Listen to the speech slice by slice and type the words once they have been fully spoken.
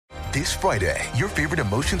This Friday, your favorite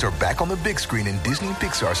emotions are back on the big screen in Disney and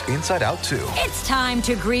Pixar's Inside Out 2. It's time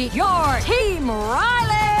to greet your Team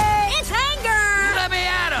Riley. It's anger. Let me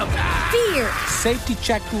at him. Fear. Safety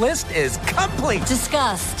checklist is complete.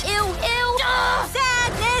 Disgust. Ew.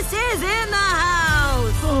 Sadness is in the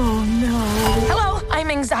house. Oh, no. Hello, I'm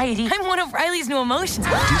anxiety. I'm one of Riley's new emotions.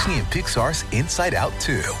 Disney and Pixar's Inside Out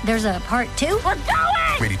 2. There's a part 2? We're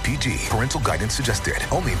going! Rated PG. Parental guidance suggested.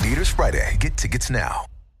 Only in theaters Friday. Get tickets now.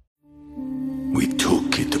 We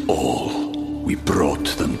took it all. We brought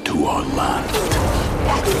them to our land.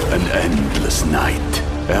 An endless night,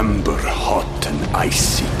 ember hot and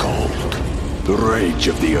icy cold. The rage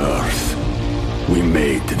of the earth. We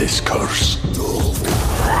made this curse.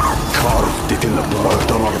 Carved it in the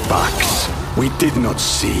blood on our backs. We did not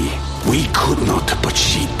see. We could not, but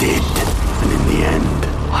she did. And in the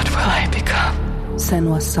end... What will I become?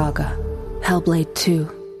 Senua's Saga. Hellblade 2.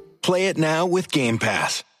 Play it now with Game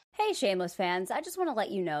Pass. Hey, Shameless fans, I just want to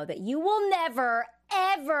let you know that you will never,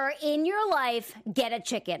 ever in your life get a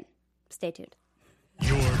chicken. Stay tuned.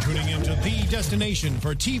 You're tuning into the destination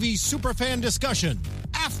for TV superfan discussion,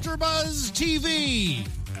 AfterBuzz TV.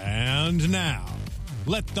 And now,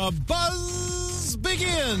 let the buzz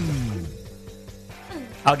begin.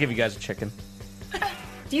 I'll give you guys a chicken.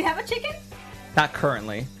 Do you have a chicken? Not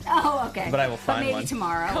currently. Oh, okay. But I will find maybe one.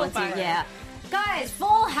 Tomorrow. Yeah. Guys,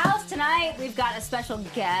 full house tonight. We've got a special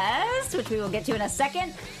guest, which we will get to in a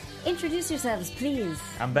second. Introduce yourselves, please.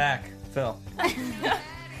 I'm back. Phil.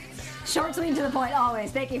 Short, sweet, to the point,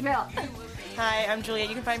 always. Thank you, Phil. Hi, I'm Juliette.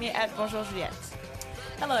 You can find me at Bonjour Juliette.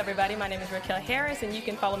 Hello, everybody. My name is Raquel Harris, and you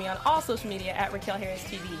can follow me on all social media at Raquel Harris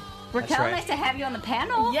TV. Raquel, right. Nice to have you on the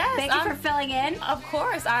panel. Yes, Thank you for filling in. Of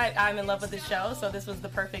course. I'm in love with this show, so this was the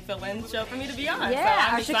perfect fill-in show for me to be on. Yeah, so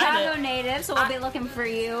I'm our excited. Chicago native, so we'll be looking for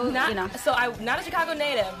you. So I'm not a Chicago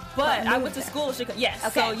native, but I went to school in Chicago. Yes,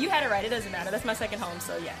 okay. So you had it right. It doesn't matter. That's my second home,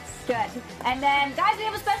 so yes. Good. And then, guys, we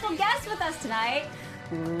have a special guest with us tonight.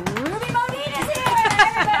 Ruby Modine is here,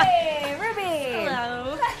 everybody! Ruby!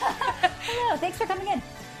 Hello. Hello, thanks for coming in.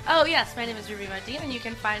 Oh, yes, my name is Ruby Modine, and you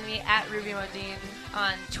can find me at Ruby Modine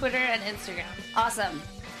on Twitter and Instagram. Awesome.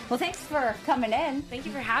 Well, thanks for coming in. Thank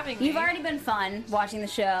you for having me. You've already been fun watching the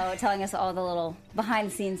show, telling us all the little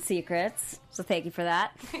behind-the-scenes secrets, so thank you for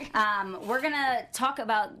that. We're going to talk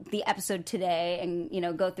about the episode today and,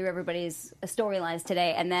 go through everybody's storylines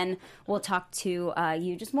today, and then we'll talk to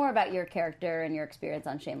you just more about your character and your experience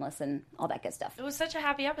on Shameless and all that good stuff. It was such a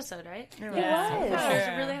happy episode, right? It was. It was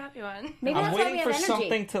a really happy one. Maybe I'm that's why we waiting have for energy.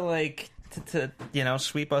 something to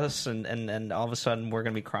sweep us, and all of a sudden we're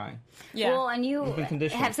going to be crying. Yeah. Well, and you We've been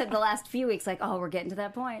conditioned. have said the last few weeks, we're getting to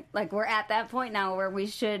that point. Like, we're at that point now where we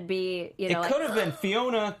should be, It could have been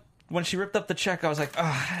Fiona. When she ripped up the check, I was like,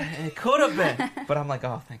 it could have been. But I'm like,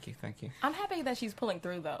 thank you. I'm happy that she's pulling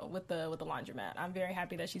through, though, with the laundromat. I'm very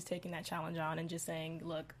happy that she's taking that challenge on and just saying,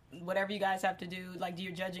 look, whatever you guys have to do,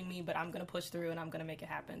 you're judging me, but I'm going to push through and I'm going to make it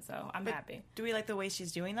happen. So I'm happy. Do we like the way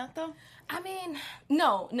she's doing that, though? I mean,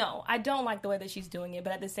 no, I don't like the way that she's doing it,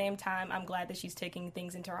 but at the same time, I'm glad that she's taking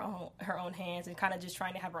things into her own hands and kind of just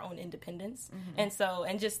trying to have her own independence. Mm-hmm.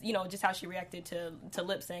 And just how she reacted to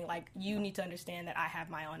Lip saying, you need to understand that I have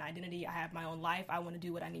my own identity, I have my own life, I want to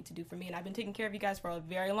do what I need to do for me, and I've been taking care of you guys for a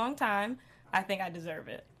very long time. I think I deserve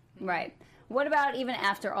it. Right. What about even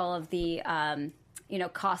after all of the,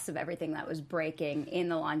 costs of everything that was breaking in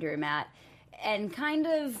the laundromat? And kind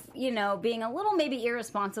of, being a little maybe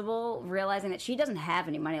irresponsible, realizing that she doesn't have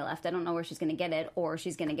any money left. I don't know where she's going to get it, or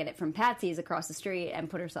she's going to get it from Patsy's across the street and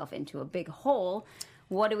put herself into a big hole.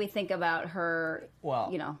 What do we think about her,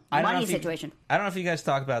 money situation? I don't know if you guys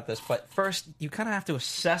talk about this, but first, you kind of have to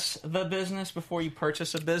assess the business before you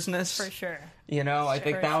purchase a business. For sure. I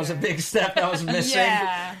think that was a big step that was missing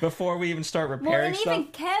before we even start repairing stuff. Well, and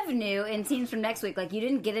even Kev knew in Scenes from Next Week, you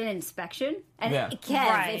didn't get an inspection. And if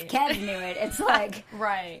Kev knew it, it's like,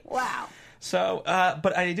 right. Wow. So,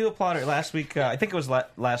 but I do applaud her. Last week, I think it was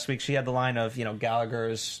last week, she had the line of,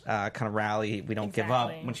 Gallagher's kind of rally, we don't give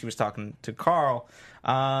up, when she was talking to Carl.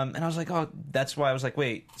 And I was like, that's why I was like,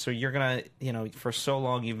 wait, so you're going to, for so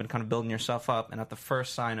long you've been kind of building yourself up, and at the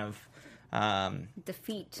first sign of...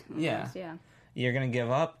 defeat. Almost, yeah. You're going to give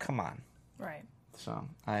up? Come on. Right. So,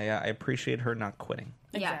 I appreciate her not quitting.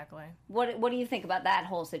 Exactly. What do you think about that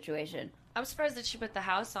whole situation? I'm surprised that she put the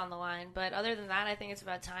house on the line, but other than that, I think it's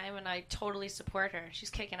about time, and I totally support her. She's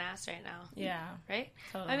kicking ass right now. Yeah. Right?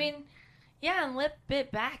 Totally. I mean, and Lip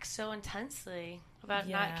bit back so intensely about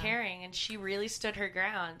not caring, and she really stood her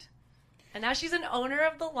ground. And now she's an owner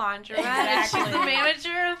of the laundromat, and she's the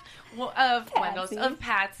manager of Wendell's, of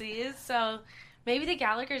Patsy's, so Maybe the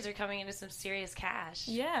Gallaghers are coming into some serious cash.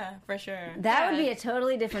 Yeah, for sure. That would be a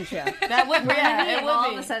totally different show. That would, yeah, it would all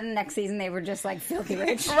be. of a sudden next season they were just like filthy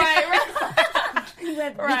rich. Right.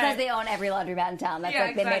 Because they own every laundromat in town. That's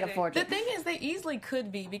like they made a fortune. The thing is, they easily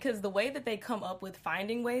could be, because the way that they come up with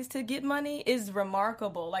finding ways to get money is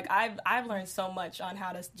remarkable. Like I've learned so much on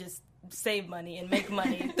how to just save money and make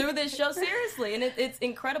money through this show, seriously. And it's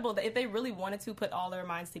incredible that if they really wanted to put all their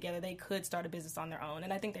minds together, they could start a business on their own.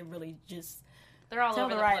 And I think they really just they're all tell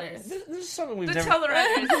over the the writers. place. This is something we've Tell never... the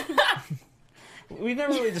writers. We've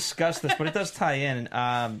never really discussed this, but it does tie in.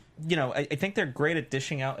 You know, I think they're great at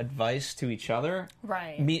dishing out advice to each other.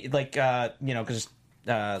 Right. You know, because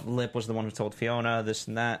Lip was the one who told Fiona this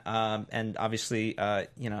and that. And obviously,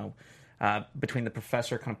 you know, between the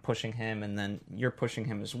professor kind of pushing him and then you're pushing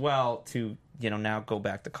him as well to, you know, now go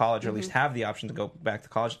back to college, or at least have the option to go back to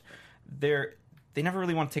college. They never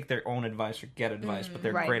really want to take their own advice or get advice, but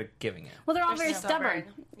they're great at giving it. Well, they're all very stubborn.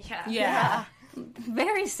 Yeah.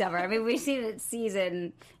 Very stubborn. I mean, we see that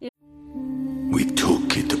season. We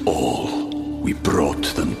took it all. We brought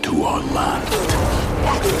them to our land.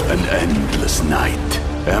 An endless night,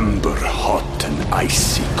 ember hot and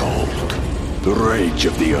icy cold. The rage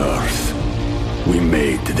of the earth. We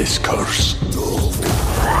made this curse.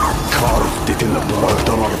 Carved it in the blood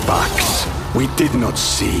on our backs. We did not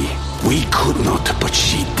see. We could not, but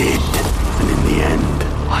she did. And in the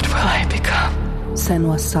end, What will I become?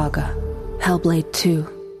 Senua's Saga. Hellblade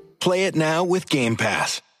 2. Play it now with Game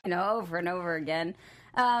Pass. You know, over and over again.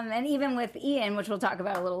 And even with Ian, which we'll talk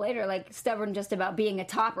about a little later, like stubborn just about being a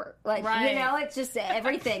topper. Like, you know, it's just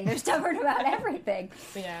everything. They're stubborn about everything.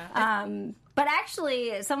 Yeah. But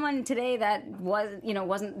actually, someone today that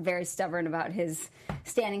wasn't very stubborn about his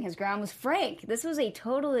standing his ground was Frank. This was a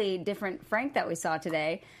totally different Frank that we saw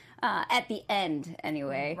today. At the end,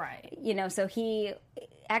 anyway. Right. You know, so he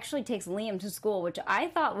actually takes Liam to school, which I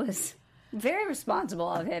thought was very responsible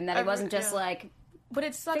of him, that it wasn't just like... But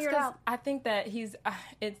it sucks because I think that he's...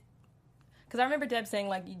 Because I remember Deb saying,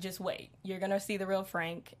 like, you just wait. You're going to see the real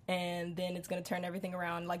Frank, and then it's going to turn everything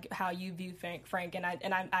around, like, how you view Frank. And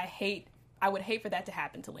I would hate for that to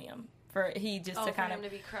happen to Liam. For he just to kind of him to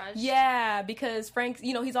be crushed. Yeah, because Frank,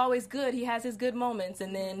 you know, he's always good. He has his good moments,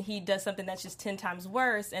 and then he does something that's just 10 times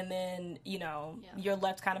worse, and then you know you're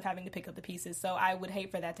left kind of having to pick up the pieces. So I would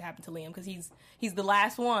hate for that to happen to Liam because he's the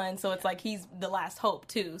last one. So it's like he's the last hope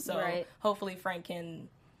too. So hopefully Frank can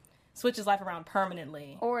switch his life around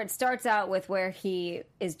permanently. Or it starts out with where he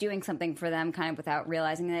is doing something for them kind of without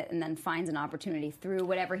realizing it, and then finds an opportunity through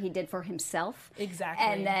whatever he did for himself. Exactly.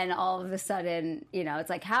 And then all of a sudden, you know, it's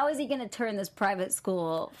like, how is he going to turn this private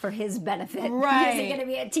school for his benefit? Right. Is he going to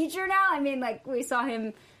be a teacher now? I mean, like, we saw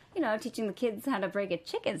him, you know, teaching the kids how to break a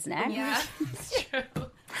chicken snack. Yeah, that's true.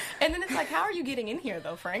 And then it's like, how are you getting in here,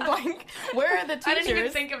 though, Frank? Like, where are the teachers? I didn't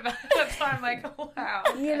even think about it. That's why I'm like, wow.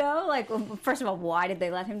 You know, like, first of all, why did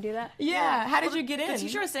they let him do that? Yeah, how did you get in? The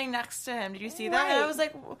teacher was sitting next to him. Did you see that? And I was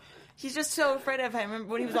like, he's just so afraid of him.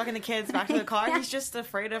 Remember when he was walking the kids back to the car? He's just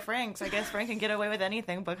afraid of Frank. So I guess Frank can get away with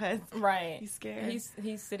anything because he's scared. He's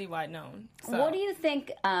citywide known. So. What do you think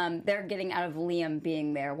they're getting out of Liam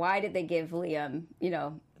being there? Why did they give Liam, you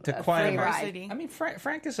know, to a quiet free ride? I mean,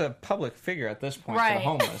 Frank is a public figure at this point for the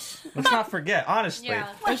homeless. Let's not forget, honestly.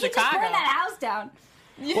 Yeah. Well, he just burned that house down.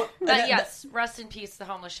 Well, yes, rest in peace, the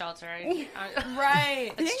homeless shelter.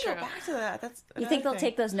 Right. That's They didn't true. go back to that. That's You think they'll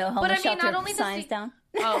take those no homeless shelter signs down?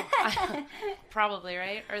 Oh, probably,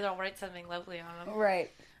 right? Or they'll write something lovely on them. Right.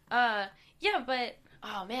 Yeah, but...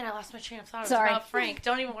 Oh, man, I lost my train of thought. It was Sorry. about Frank.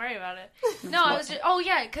 Don't even worry about it. No, I was just... Oh,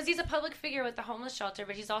 yeah, because he's a public figure with the homeless shelter,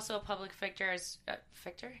 but he's also a public figure as...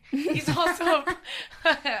 Victor? He's also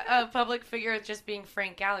a public figure with just being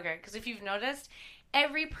Frank Gallagher. Because if you've noticed...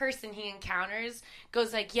 Every person he encounters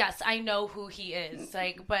goes like, yes, I know who he is.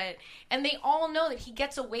 Like, but, and they all know that he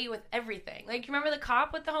gets away with everything. Like, you remember the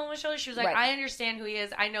cop with the homeless shelter? She was like, I understand who he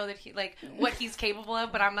is. I know that he, like, what he's capable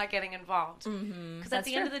of, but I'm not getting involved. Because at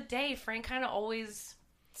the end of the day, Frank kind of always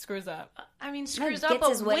screws up. I mean, screws up,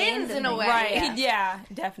 but wins in a way. Right. Yeah,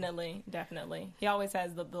 definitely. He always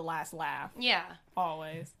has the last laugh. Yeah.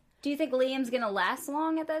 Always. Do you think Liam's going to last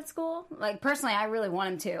long at that school? Like, personally, I really want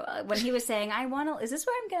him to. When he was saying, is this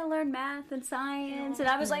where I'm going to learn math and science? And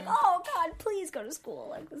I was like, oh, God, please go to school.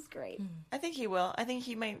 Like, this is great. I think he will. I think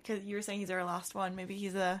he might, because you were saying he's our last one. Maybe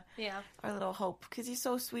he's our little hope, because he's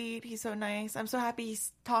so sweet. He's so nice. I'm so happy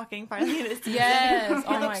he's talking finally in his season. Yes.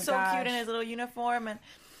 He looks so cute in his little uniform. And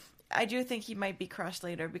I do think he might be crushed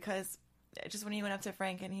later, because just when he went up to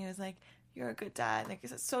Frank and he was like, you're a good dad. Like,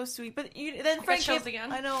 it's so sweet. But then Frank chills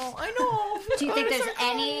again. I know. Do you think there's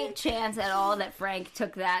any chance at all that Frank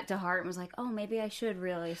took that to heart and was like, oh, maybe I should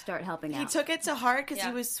really start helping out? He took it to heart because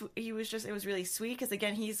it was really sweet. Because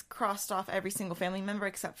again, he's crossed off every single family member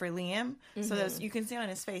except for Liam. Mm-hmm. So you can see on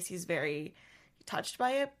his face he's very touched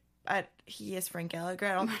by it. But he is Frank Gallagher.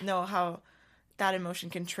 I don't know how that emotion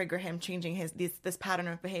can trigger him changing this pattern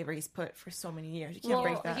of behavior he's put for so many years. You can't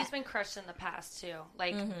break that. He's been crushed in the past too,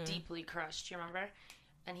 like deeply crushed. You remember?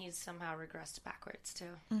 And he's somehow regressed backwards too,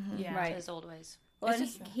 to his old ways. Well,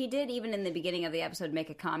 he did even in the beginning of the episode make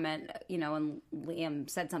a comment, when Liam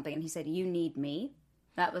said something, and he said, "You need me."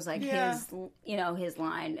 That was like his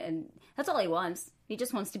line, and that's all he wants. He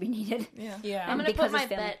just wants to be needed. Yeah. I'm gonna put my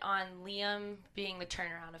bet on Liam being the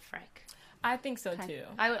turnaround of Frank. I think so too.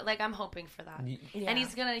 I'm hoping for that. Yeah. And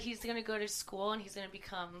he's gonna go to school and he's gonna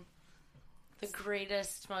become the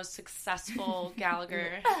greatest, most successful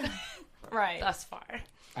Gallagher thus far.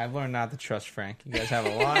 I've learned not to trust Frank. You guys have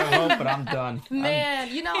a lot of hope, but I'm done. Man,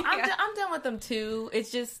 I'm done with them too.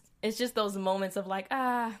 It's just those moments of like,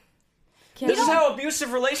 this is how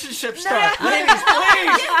abusive relationships start.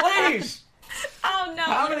 Please. Oh no!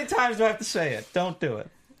 How many times do I have to say it? Don't do it.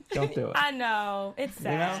 Don't do it. I know. It's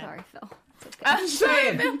sad. Sorry, Phil. Okay. I'm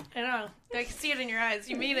saying. I know. I can see it in your eyes.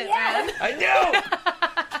 You mean it, man. I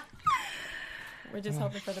know. We're just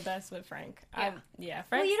hoping for the best with Frank. Frank.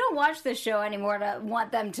 Well, you don't watch the show anymore to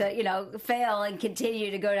want them to, fail and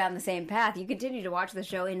continue to go down the same path. You continue to watch the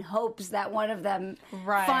show in hopes that one of them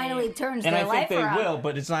finally turns their life around. And I think they will,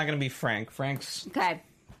 but it's not going to be Frank. Frank's, okay.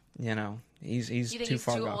 He's you think too he's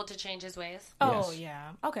far too gone. old to change his ways? Oh, yeah.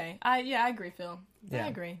 Okay. I agree, Phil. Yeah. I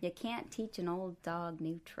agree. You can't teach an old dog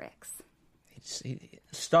new tricks. He's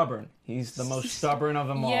stubborn. He's the most stubborn of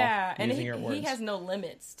them all. Yeah, and he has no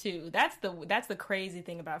limits too. That's the crazy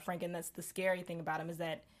thing about Frank, and that's the scary thing about him is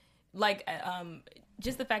that,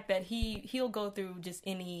 just the fact that he'll go through just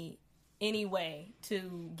any way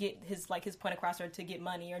to get his point across, or to get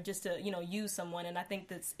money, or just to use someone. And I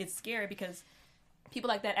think it's scary because people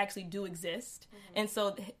like that actually do exist, and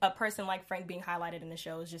so a person like Frank being highlighted in the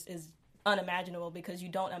show is unimaginable, because you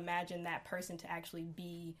don't imagine that person to actually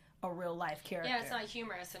be a real life character. Yeah, it's not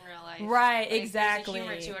humorous in real life. Right, exactly.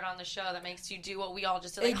 There's a humor to it on the show that makes you do what we all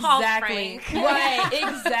just did. Like, exactly. Frank. Right,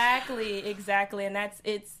 exactly. And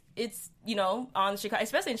it's on Chicago,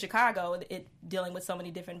 especially in Chicago, it dealing with so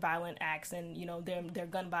many different violent acts and, their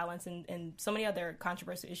gun violence and so many other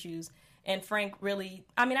controversial issues. And Frank really,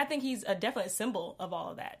 I think he's definitely a symbol of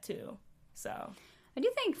all of that too. So I do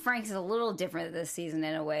think Frank's a little different this season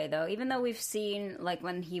in a way, though. Even though we've seen,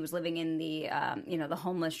 when he was living in the, the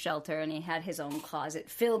homeless shelter, and he had his own closet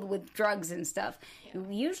filled with drugs and stuff. Yeah.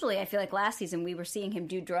 Usually, I feel like last season we were seeing him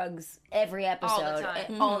do drugs every episode,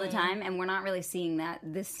 all the time, and we're not really seeing that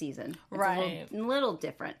this season. It's a little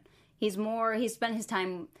different. He's spent his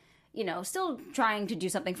time, still trying to do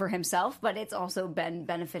something for himself, but it's also been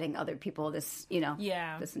benefiting other people this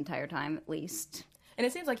entire time, at least. And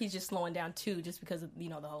it seems like he's just slowing down, too, just because of, the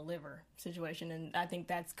whole liver situation. And I think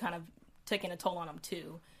that's kind of taking a toll on him,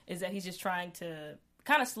 too, is that he's just trying to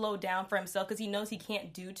kind of slow down for himself because he knows he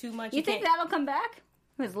can't do too much. You think that'll come back?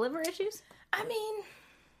 His liver issues? I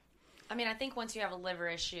think once you have a liver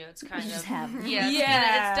issue, it's kind of... Just have it.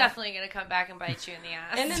 It's definitely going to come back and bite you in the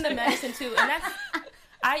ass. And then the medicine, too. And that's...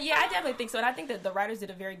 I definitely think so. And I think that the writers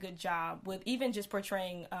did a very good job with even just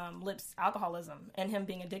portraying Lip's alcoholism and him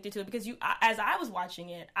being addicted to it. Because as I was watching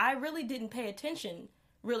it, I really didn't pay attention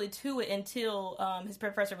really to it until his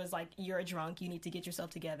professor was like, "You're a drunk. You need to get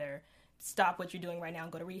yourself together. Stop what you're doing right now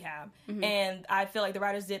and go to rehab." Mm-hmm. And I feel like the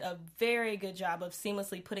writers did a very good job of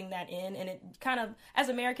seamlessly putting that in. And it kind of, as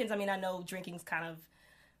Americans, I know drinking's kind of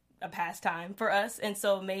a pastime for us, and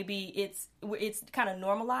so maybe it's kind of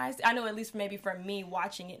normalized. I know, at least maybe for me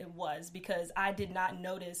watching it was, because I did not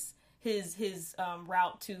notice his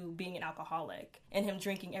route to being an alcoholic and him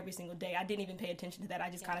drinking every single day. I didn't even pay attention to that.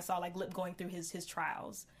 I just kind of saw Lip going through his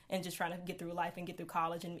trials and just trying to get through life and get through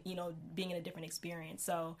college and being in a different experience.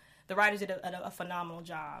 So the writers did a phenomenal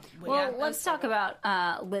job. Let's talk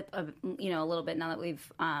about Lip a little bit now that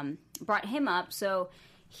we've brought him up. So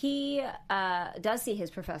he does see his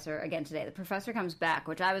professor again today. The professor comes back,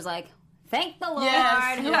 which I was like, thank the Lord.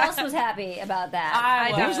 Yes. Who else was happy about that?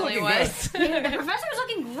 I definitely was. The professor was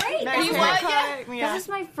looking great. Nice This is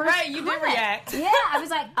my first Right, you did react. Yeah, I was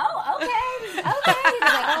like, oh, okay. He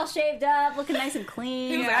was like all shaved up, looking nice and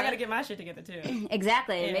clean. He was like, I gotta get my shit together too.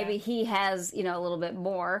 Exactly. Yeah. Maybe he has, a little bit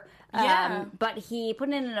more. Yeah. But he put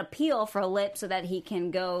in an appeal for Lip so that he can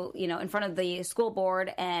go, in front of the school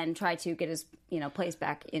board and try to get his, place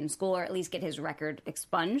back in school, or at least get his record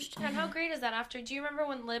expunged. And how great is that? Do you remember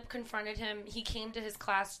when Lip confronted him. He came to his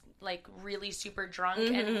class like really super drunk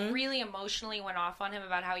and really emotionally went off on him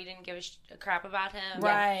about how he didn't give a crap about him.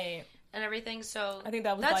 Right. And everything. So I think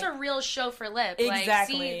that's like, a real show for Lip.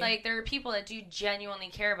 Exactly. Like, there are people that do genuinely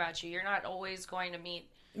care about you. You're not always going to meet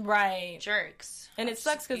jerks. And it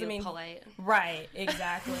sucks because, polite. Right,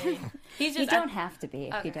 exactly. You don't have to be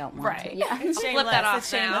if you don't want to. Yeah. Flip that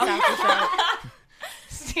off now.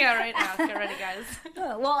 Yeah, right now. Get ready, guys.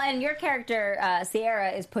 Well, and your character,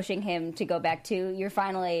 Sierra, is pushing him to go back too. You're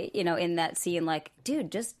finally, in that scene, like,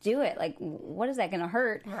 dude, just do it. Like, what is that going to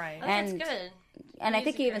hurt? Right. That's good. And I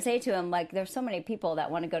think you even say to him, like, there's so many people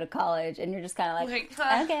that want to go to college, and you're just kind of like,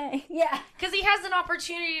 okay, yeah. Because he has an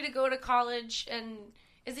opportunity to go to college, and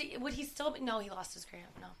would he still be? No, he lost his grant.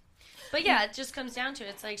 No. But yeah, it just comes down to it.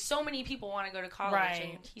 It's like so many people want to go to college,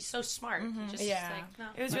 and he's so smart. Just like, no.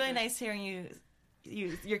 It was really nice hearing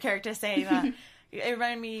your character say that. It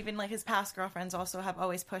reminded me even like his past girlfriends also have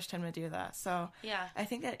always pushed him to do that. So yeah, I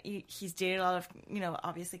think that he's dated a lot of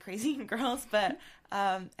obviously crazy girls, but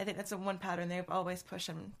I think that's one pattern. They've always pushed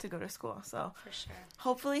him to go to school. So for sure,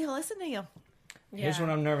 hopefully he'll listen to you. Here's what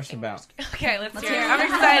I'm nervous about. Okay, let's hear it. I'm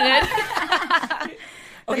excited.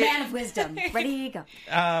 The man of wisdom. Ready to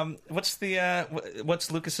go.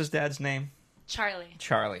 What's Lucas's dad's name?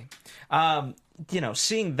 Charlie.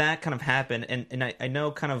 Seeing that kind of happen, and I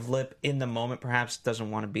know kind of Lip in the moment perhaps doesn't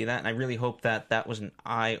want to be that, and I really hope that was an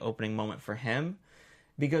eye-opening moment for him,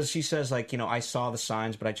 because she says, like, I saw the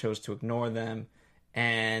signs, but I chose to ignore them,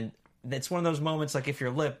 and it's one of those moments, like, if you're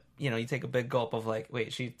Lip, you take a big gulp of, like, wait,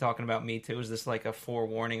 is she talking about me too? Is this, like, a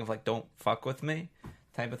forewarning of, like, don't fuck with me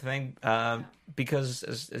type of thing? Because,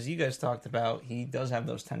 as you guys talked about, he does have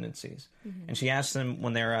those tendencies. Mm-hmm. And she asked him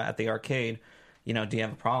when they're at the arcade, do you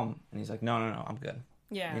have a problem? And he's like, no, I'm good.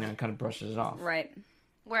 Yeah. And kind of brushes it off. Right.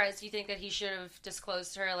 Whereas you think that he should have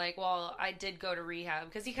disclosed to her, like, well, I did go to rehab.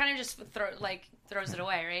 Because he kind of just throws it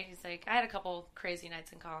away, right? He's like, I had a couple crazy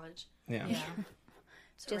nights in college. Yeah.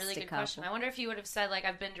 It's a really good question. I wonder if he would have said, like,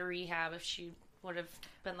 I've been to rehab, if she would have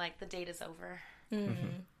been like, the date is over. Mm-hmm.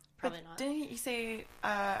 Probably not. Didn't he say,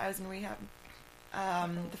 I was in rehab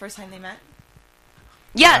the first time they met?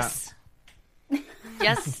 Yes!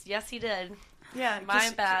 Yes, he did. Yeah,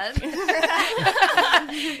 my bad.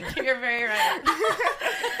 You're very right.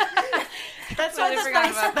 That's why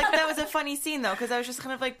that was a funny scene though, because I was just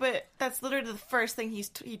kind of like, but that's literally the first thing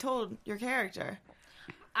he told your character.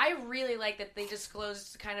 I really like that they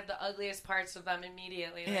disclosed kind of the ugliest parts of them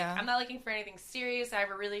immediately. Like, I'm not looking for anything serious. I have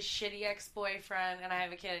a really shitty ex-boyfriend, and I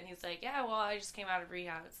have a kid. And he's like, yeah, well, I just came out of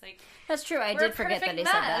rehab. It's like, that's true. I did forget that he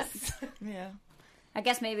said that. Yeah. I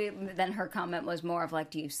guess maybe then her comment was more of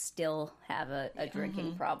like, do you still have a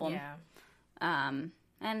drinking problem? Yeah.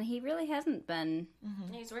 And he really hasn't been.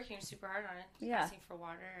 Mm-hmm. He's working super hard on it. He's asking for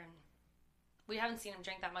water, and we haven't seen him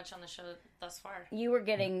drink that much on the show thus far. You were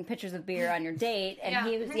getting pitchers of beer on your date, and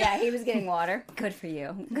he was getting water. Good for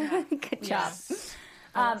you. Good job. Yes.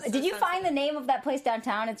 Did you find the name of that place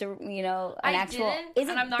downtown? It's an actual. Is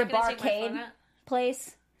it the Barcade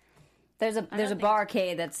place? There's a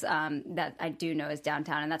barcade that's that I do know is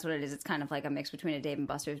downtown, and that's what it is. It's kind of like a mix between a Dave and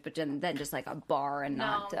Buster's, but then just like a bar and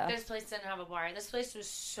not. This place didn't have a bar. This place was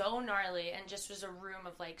so gnarly and just was a room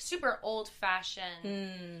of like super old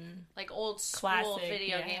fashioned, like old school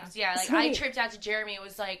video games. Yeah, like I tripped out to Jeremy. It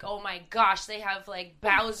was like, oh my gosh, they have like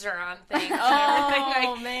Bowser on things.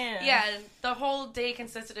 Oh like, man. Yeah, the whole day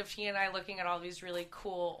consisted of he and I looking at all these really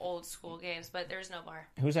cool old school games, but there's no bar.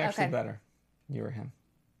 Who's actually better, you or him?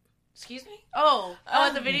 Excuse me? Oh,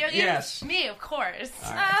 the video games? Yes. Me, of course.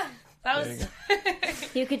 Right. That was...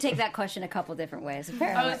 You could take that question a couple different ways,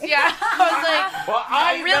 apparently. I was like, well,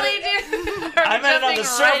 I really do. I meant on the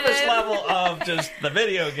surface level of just the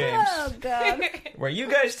video games. Oh, God. Where you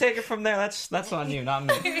guys take it from there, that's on you, not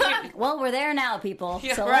me. Well, we're there now, people,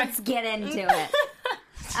 so let's get into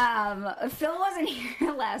it. Phil wasn't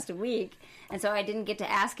here last week, and so I didn't get to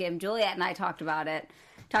ask him. Juliet and I talked about it.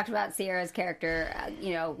 Talked about Sierra's character.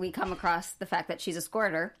 We come across the fact that she's a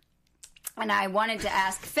squirter. And I wanted to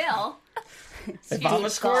ask Phil. If I'm a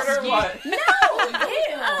squirter, what? No,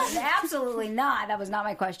 absolutely not. That was not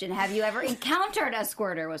my question. Have you ever encountered a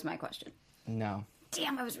squirter was my question. No.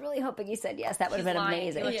 Damn, I was really hoping you said yes. That would have been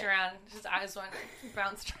amazing. He looked around. His eyes went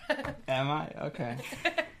bounced. Am I? Okay.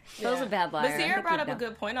 Phil's a bad liar. But Sierra brought up a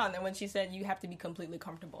good point on that when she said you have to be completely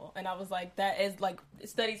comfortable. And I was like, that is like,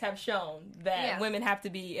 studies have shown that women have to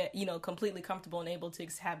be, completely comfortable and able to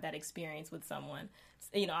have that experience with someone.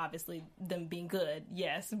 Obviously them being good,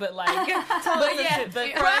 yes, but like,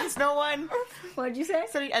 but friends, no one. What'd you say?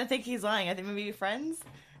 So I think he's lying. I think maybe friends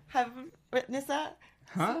have witnessed that.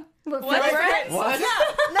 Huh? What? What? Friends? What? Yeah.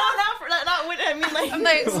 Not what I mean. Like, I'm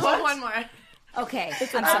like, one more. Okay,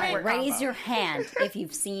 I'm sorry. Raise your hand if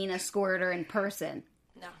you've seen a squirter in person.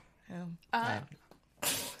 No.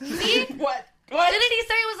 See? What? Didn't he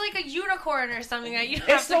say it was like a unicorn or something?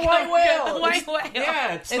 It's the white whale. The white whale.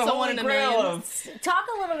 Yeah, it's the a holy one in a grail million. of... Talk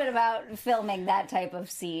a little bit about filming that type of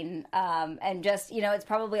scene, and just it's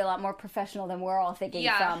probably a lot more professional than we're all thinking.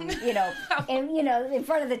 Yeah. From and in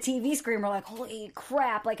front of the TV screen, we're like, holy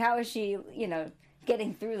crap! Like, how is she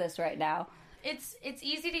getting through this right now? It's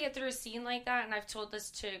easy to get through a scene like that, and I've told this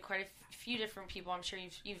to quite a few different people. I'm sure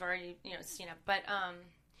you've already seen it, but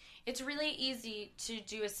it's really easy to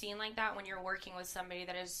do a scene like that when you're working with somebody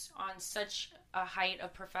that is on such a height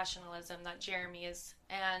of professionalism that Jeremy is,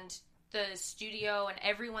 and the studio and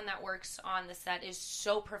everyone that works on the set is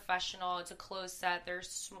so professional. It's a closed set.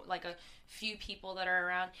 There's like a few people that are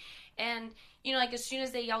around, and like as soon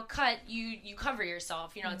as they yell cut, you cover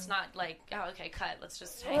yourself. It's not like, oh, okay, cut, let's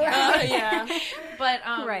just hang out. Yeah. But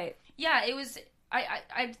right. Yeah, it was.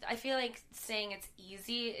 I feel like saying it's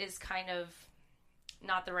easy is kind of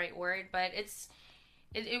not the right word, but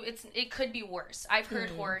it could be worse. I've heard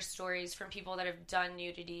horror stories from people that have done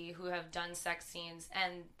nudity, who have done sex scenes,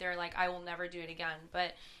 and they're like, I will never do it again.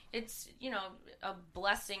 But it's, a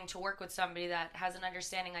blessing to work with somebody that has an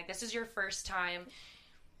understanding, like, this is your first time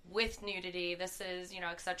with nudity, this is,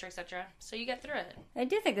 et cetera, et cetera. So you get through it. I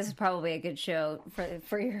do think this is probably a good show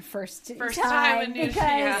for your first time in nudity,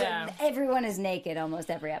 because everyone is naked almost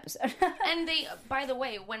every episode. And by the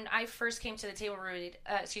way, when I first came to the table read,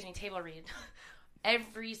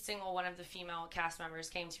 every single one of the female cast members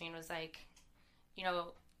came to me and was like,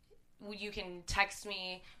 you can text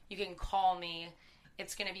me, you can call me,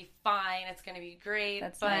 it's going to be fine, it's going to be great.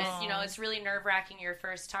 That's but nice. it's really nerve-wracking your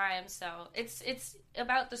first time, so it's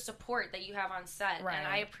about the support that you have on set, right. And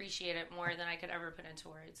I appreciate it more than I could ever put into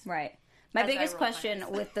words. Right. My biggest question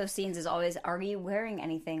with those scenes is always, are you wearing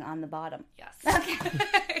anything on the bottom? Yes. Okay.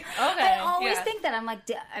 I always think that. I'm like,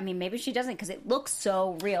 maybe she doesn't, because it looks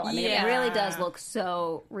so real. It really does look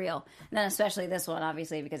so real. And then especially this one,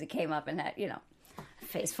 obviously, because it came up and had, a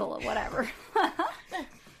face full of whatever.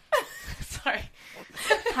 Sorry.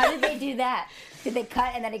 How did they do that? Did they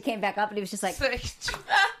cut and then it came back up and he was just like...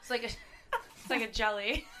 It's like a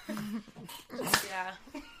jelly. Yeah.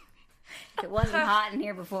 It wasn't hot in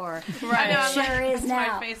here before. Right. It sure is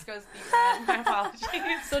now. My face goes deep red. My apologies.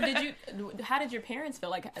 So how did your parents feel?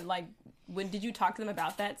 Like when did you talk to them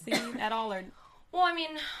about that scene at all? Or well,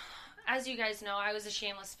 as you guys know, I was a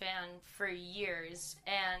Shameless fan for years,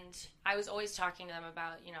 and I was always talking to them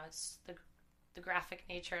about, it's the graphic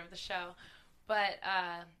nature of the show. But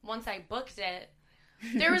once I booked it,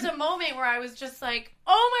 there was a moment where I was just like,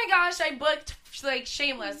 oh my gosh, I booked like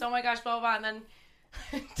Shameless. Oh my gosh, blah, blah, blah. And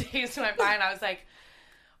then days went by and I was like,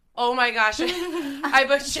 oh my gosh, I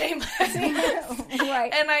booked Shameless.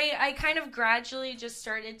 Right. And I kind of gradually just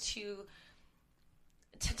started to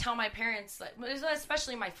tell my parents, like,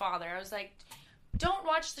 especially my father, I was like, don't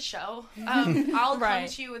watch the show. I'll come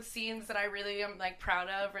to you with scenes that I really am like proud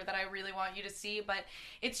of, or that I really want you to see. But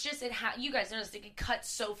it's just you guys notice it cuts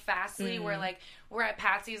so fastly. Where like we're at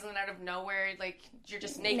Patsy's and then out of nowhere, like you're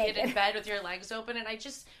just naked in bed with your legs open, and I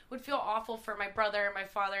just would feel awful for my brother, my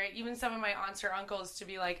father, even some of my aunts or uncles to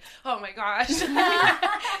be like, oh my gosh.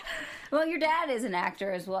 Well, your dad is an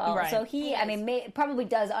actor as well, right. So he probably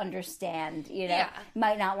does understand.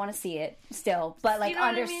 Might not want to see it still, but like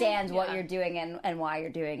understands what you're doing and why you're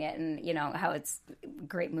doing it, and how it's a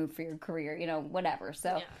great move for your career, whatever.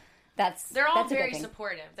 So they're all that's very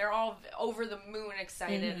supportive. They're all over the moon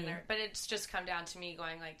excited, but it's just come down to me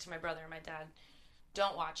going like to my brother and my dad,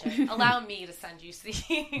 don't watch it. Allow me to send you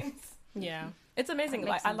scenes. Yeah. It's amazing.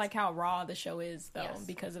 I like how raw the show is, though,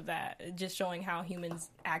 because of that. Just showing how humans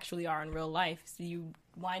actually are in real life. So you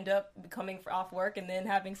wind up coming off work and then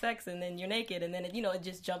having sex, and then you're naked, and then it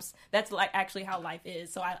just jumps. That's like actually how life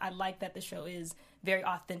is. So I like that the show is very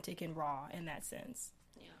authentic and raw in that sense.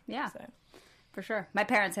 Yeah. So. For sure. My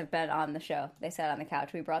parents have been on the show. They sat on the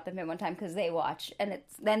couch. We brought them in one time because they watch. And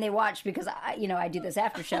then they watch because I do this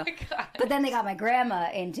after show. Oh but then they got my grandma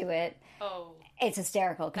into it. Oh. It's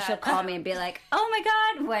hysterical because she'll call me and be like, oh my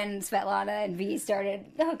God, when Svetlana and V started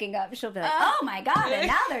hooking up, she'll be like, oh my God, and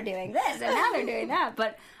now they're doing this, and now they're doing that.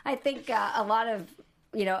 But I think a lot of,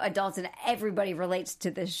 adults and everybody relates to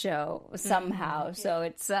this show somehow. So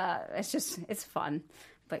it's fun.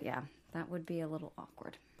 But yeah, that would be a little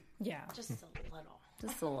awkward. Yeah. Just a little.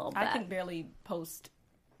 Just a little bit. I can barely post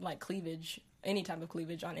like cleavage, any type of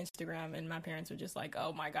cleavage on Instagram, and my parents were just like,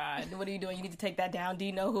 oh my God, what are you doing? You need to take that down. Do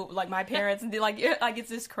you know who, like my parents, and like it's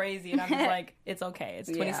just crazy. And I'm just like, it's okay. It's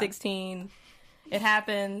 2016. It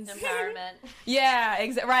happens. Empowerment. Yeah,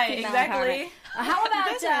 right, exactly.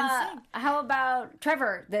 How about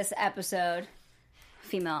Trevor this episode?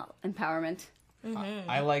 Female empowerment.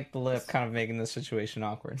 I like the lip kind of making this situation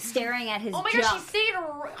awkward. Staring at his Oh my gosh,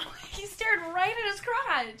 he stared right at his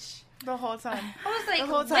crotch. The whole time. I was like, the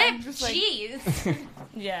whole time, lip, just like- jeez.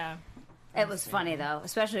 Yeah. It was funny though,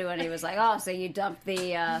 especially when he was like, "Oh, so you dumped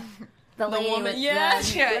the lady woman, with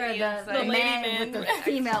the man with the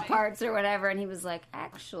female parts or whatever," and he was like,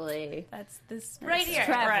 "Actually, that's this right here,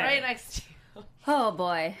 Trevor. right next to you." Oh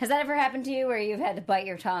boy, has that ever happened to you where you've had to bite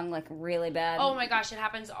your tongue like really bad? Oh my gosh, it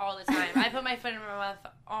happens all the time. I put my foot in my mouth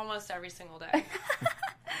almost every single day.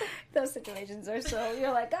 Those situations are so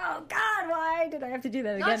you're like, "Oh God, why did I have to do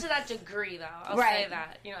that again?" Not to that degree, though. I'll say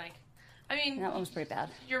that. You're like, I mean, that one was pretty bad.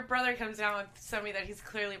 Your brother comes down with somebody that he's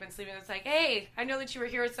clearly been sleeping with. It's like, hey, I know that you were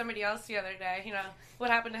here with somebody else the other day. You know, what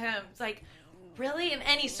happened to him? It's like, really? In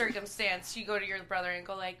any circumstance, you go to your brother and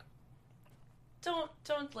go like,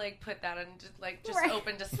 don't like put that on just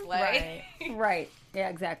open display. Right. Yeah,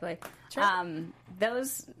 exactly. Sure.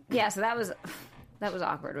 So that was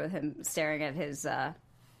awkward with him staring at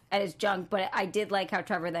his junk, but I did like how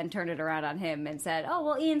Trevor then turned it around on him and said, "Oh,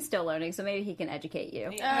 well, Ian's still learning, so maybe he can educate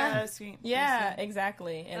you." Yeah, sweet. Yeah,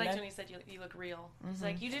 exactly. I And liked when he said you look real. It's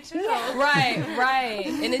like, you do too. right.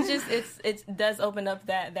 And it does open up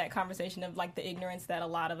that conversation of like the ignorance that a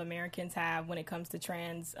lot of Americans have when it comes to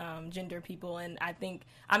trans gender people. And I think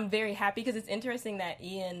I'm very happy because it's interesting that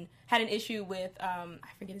Ian had an issue with I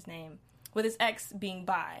forget his name, with his ex being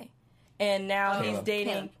bi. And now he's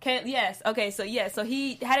dating. Yes. Okay. So so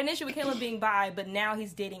he had an issue with Caleb being bi, but now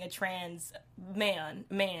he's dating a trans man,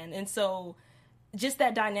 and so just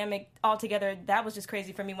that dynamic altogether, that was just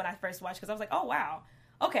crazy for me when I first watched because I was like, oh wow,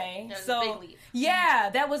 okay, That was so a big leap.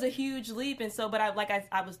 yeah, that was a huge leap. And so, but I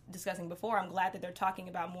was discussing before, I'm glad that they're talking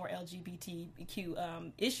about more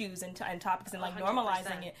LGBTQ issues and topics and like 100%.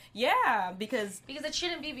 normalizing it. Yeah, because it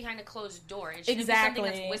shouldn't be behind a closed door. It shouldn't Exactly. be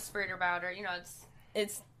something that's whispered about, or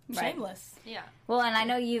it's Right. shameless. Yeah. Well, and I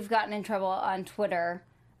know you've gotten in trouble on Twitter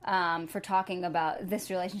for talking about this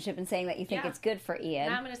relationship and saying that you think it's good for Ian.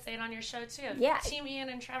 Now I'm going to say it on your show too. Yeah. Team Ian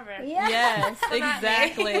and Trevor. Yeah. Yes,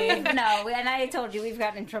 exactly. No, and I told you we've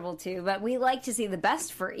gotten in trouble too, but we like to see the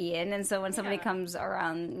best for Ian, and so when somebody comes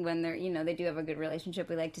around when they're, they do have a good relationship,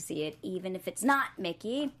 we like to see it, even if it's not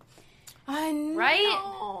Mickey. I know. Right?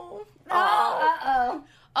 Oh, uh-oh.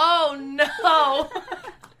 Oh, no.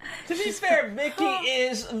 To be fair, Mickey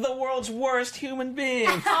is the world's worst human being.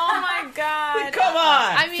 Oh my God. Come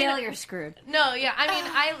on. I mean, failure screwed. No, yeah. I mean,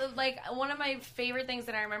 I like one of my favorite things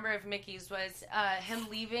that I remember of Mickey's was him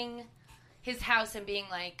leaving his house and being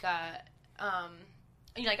like,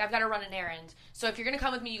 I've got to run an errand. So if you're going to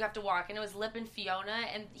come with me, you have to walk. And it was Lip and Fiona,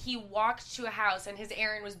 and he walked to a house, and his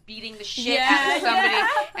errand was beating the shit out of somebody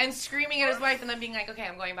and screaming at his wife, and then being like, okay,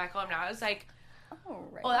 I'm going back home now. I was like, oh,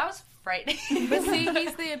 that was frightening. But see,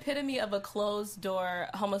 he's the epitome of a closed-door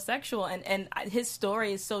homosexual, and his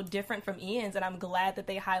story is so different from Ian's, and I'm glad that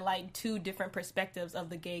they highlight two different perspectives of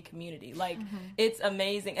the gay community. Like, it's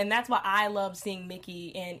amazing, and that's why I love seeing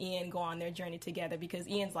Mickey and Ian go on their journey together, because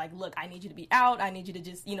Ian's like, look, I need you to be out, I need you to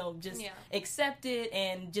just, accept it,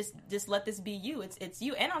 and just let this be you. It's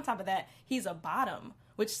you, and on top of that, he's a bottom,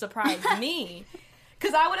 which surprised me.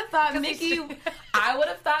 Because I would have thought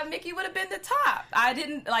Mickey would have been the top. I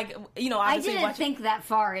didn't obviously I didn't think that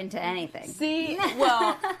far into anything. See,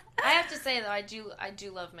 well, I have to say though, I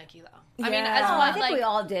do love Mickey though. Yeah. I mean, I think we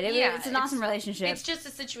all did. It's an awesome relationship. It's just a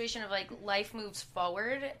situation of like life moves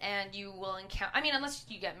forward, and you will encounter. I mean, unless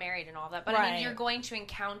you get married and all that, but I mean, you're going to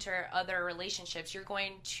encounter other relationships. You're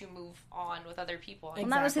going to move on with other people. Exactly.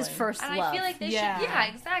 And that was his first and love. I feel like they should.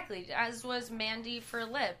 Yeah, exactly. As was Mandy for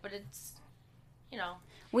Lip, but it's.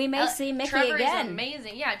 We may see Mickey Trevor's again.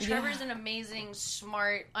 Amazing. Yeah, Trevor's an amazing,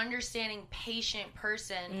 smart, understanding, patient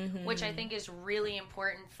person, which I think is really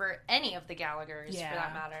important for any of the Gallaghers, for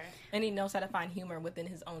that matter. And he knows how to find humor within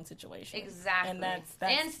his own situation. Exactly. And that's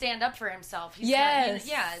and stand up for himself. He's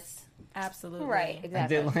it's absolutely right.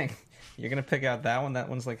 Exactly. I did you're gonna pick out that one. That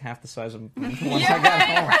one's like half the size of the ones I got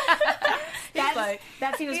home.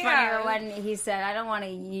 That's he was funnier when he said, "I don't want to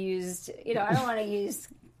use,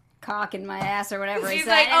 cock in my ass or whatever." He's he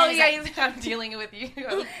like, said. I'm dealing with you.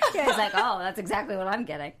 Yeah, he's like, oh, that's exactly what I'm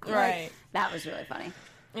getting. Right. Like, that was really funny.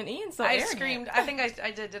 And Ian's I arrogant. screamed. I think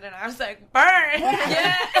I did, didn't I? I was like, burn!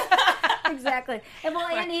 Yeah. Exactly. And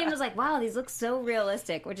and Ian was like, wow, these look so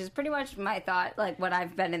realistic, which is pretty much my thought, like when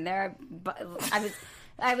I've been in there.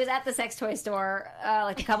 I was at the sex toy store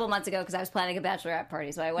like a couple months ago because I was planning a bachelorette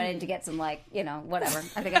party, so I went in to get some whatever.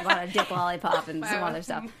 I think I bought a dick lollipop and some other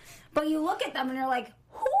stuff. But you look at them and you're like,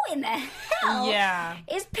 who in the hell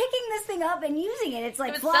is picking this thing up and using it? It's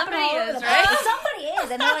like flopping all over the place. Right? Somebody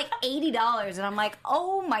is, and they're like $80, and I'm like,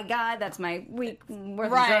 oh my god, that's my week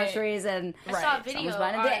worth of groceries. And I saw a video.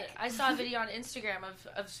 I saw a video on Instagram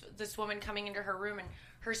of this woman coming into her room, and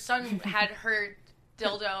her son had her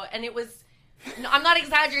dildo, and it was. No, I'm not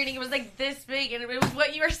exaggerating. It was like this big, and it was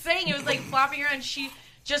what you were saying. It was like flopping around. She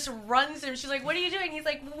just runs him. She's like, "What are you doing?" He's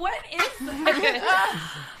like, "What is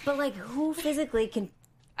that?" But like, who physically can?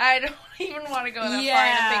 I don't even want to go that far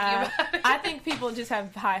into thinking about it. I think people just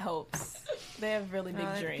have high hopes. They have really big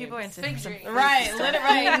dreams. People are into big dreams. Right,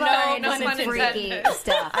 literally. No freaky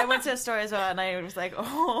stuff. I went to a store as well, and I was like,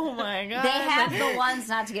 "Oh my god!" They have the ones,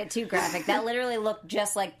 not to get too graphic, that literally look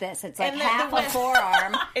just like this. It's like half a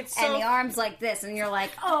forearm, and the arm's like this, and you're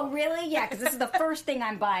like, "Oh, really? Yeah." Because this is the first thing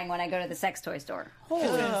I'm buying when I go to the sex toy store.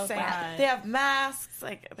 Holy God. They have masks.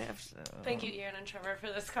 Like they have. Thank you, Ian and Trevor, for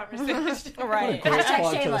this conversation. Right.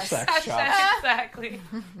 Hashtag shameless. Sex shop. Exactly.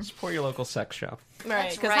 Support your local sex shop.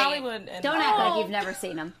 Right. Because Hollywood. And don't act like you've never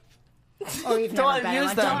seen them. Or you've don't never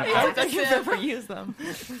use them. Don't you've never used them.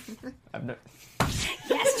 I've never.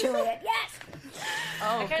 Yes, Juliet. Yes. I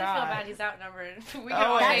kind of feel bad he's outnumbered. We can Oh,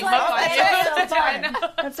 all that's make why fun of it's so you.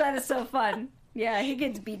 fun. That's why it's so fun. Yeah, he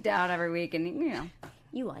gets beat down every week, and you know,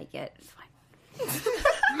 you like it. It's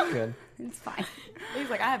fine. Good. It's fine. He's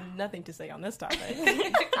like, I have nothing to say on this topic.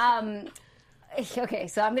 Okay,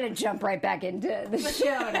 so I'm going to jump right back into the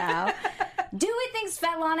show now. Do we think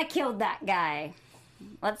Svetlana killed that guy?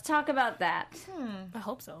 Let's talk about that. I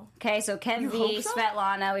hope so. Okay, so Kev v.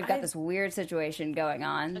 Svetlana, we've got this weird situation going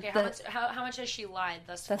on. Okay, how much has she lied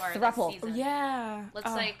thus far this throuple. season? Yeah.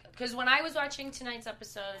 Let's because when I was watching tonight's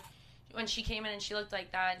episode, when she came in and she looked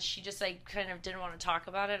like that, and she just like kind of didn't want to talk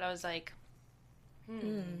about it, I was like,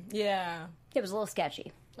 Yeah. It was a little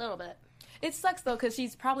sketchy. A little bit. It sucks though because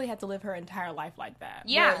she's probably had to live her entire life like that.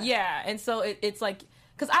 Yeah. Yeah, and so it's like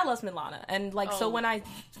because I love Svetlana, and like so when I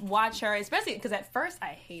watch her, especially because at first I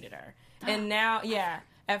hated her, and now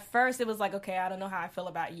at first it was like, okay, I don't know how I feel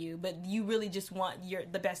about you, but you really just want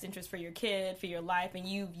the best interest for your kid, for your life, and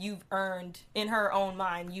you've earned, in her own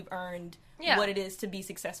mind, you've earned what it is to be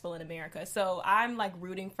successful in America. So I'm like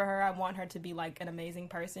rooting for her. I want her to be like an amazing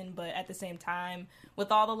person, but at the same time,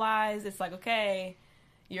 with all the lies, it's like, okay,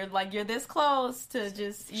 you're this close to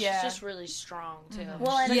just She's just really strong too.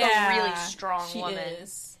 Well, and she's a really strong she woman.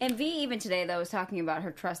 Is. And V even today though was talking about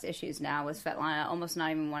her trust issues now with Svetlana, almost not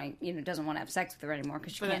even wanting, doesn't want to have sex with her anymore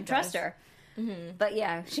because she can't trust her. Mm-hmm. But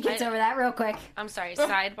yeah, she gets over that real quick. I'm sorry,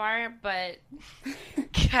 sidebar, but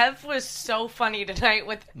Kev was so funny tonight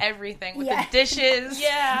with everything, with the dishes.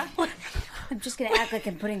 Yeah. I'm just going to act like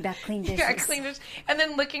I'm putting back clean dishes. Yeah, clean dishes. And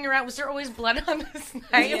then looking around, was there always blood on this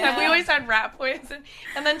knife? Yeah. And we always had rat poison.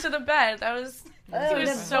 And then to the bed. That was... He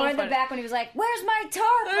was so in the back when he was like, "Where's my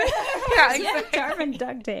tarp?" Yeah, exactly. Tarp and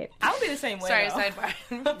duct tape. I would be the same way. Sorry, though.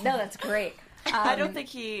 sidebar. No, that's great. I don't think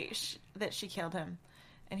that she killed him,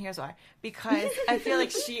 and here's why. Because I feel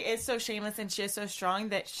like she is so shameless and she is so strong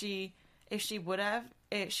that if she would have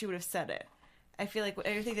said it. I feel like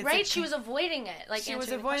everything that's right. She was avoiding it. Like she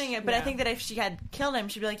was avoiding it, but I think that if she had killed him,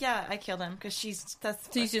 she'd be like, "Yeah, I killed him," because she's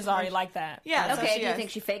just already like that. Yeah. Okay. Do you think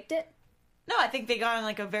she faked it? No, I think they got in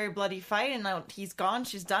like a very bloody fight, and now he's gone,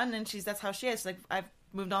 she's done, and that's how she is. Like I've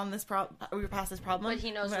moved on this problem. We were past this problem. But he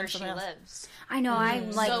knows where she lives. I know.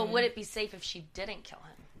 I'm like. So would it be safe if she didn't kill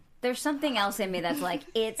him? There's something else in me that's like,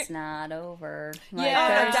 it's not over. Like,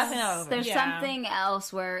 there's definitely not over. There's something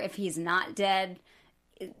else where if he's not dead,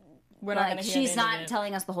 we're not gonna hear she's not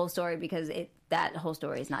telling us the whole story because that whole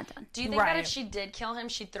story is not done. Do you think that if she did kill him,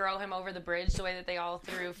 she'd throw him over the bridge the way that they all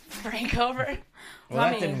threw Frank over?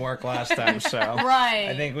 Well, that didn't work last time, so right.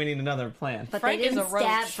 I think we need another plan. But Frank they didn't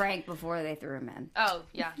stab Frank before they threw him in. Oh,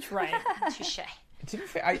 yeah. Right. Touche. To be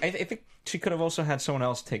fair, I think she could have also had someone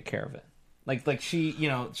else take care of it. Like she,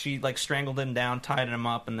 she like strangled him down, tied him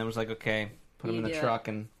up, and then was like, okay, put him in the truck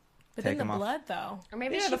and but take then him the off. blood, though. Or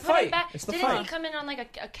maybe yeah, she the put fight. him back. It's the Didn't fight. he come in on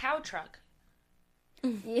like a cow truck?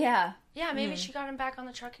 Yeah. Yeah, maybe she got him back on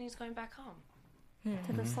the truck and he's going back home.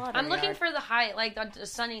 To the slaughter I'm looking yard. for the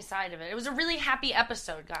sunny side of it. It was a really happy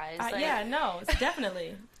episode, guys. Yeah, no, it's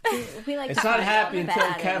definitely. We like It's not happy until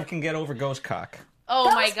Kev can get over Ghost Cock. Oh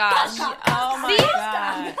my gosh. Oh my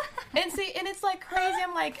god. And it's like crazy.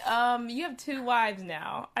 I'm like, you have 2 wives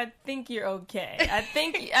now. I think you're okay. I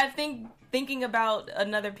think thinking about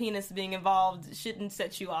another penis being involved shouldn't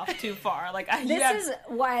set you off too far. Like this is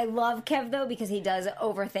why I love Kev though, because he does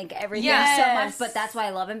overthink everything so much. But that's why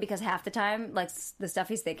I love him, because half the time, like the stuff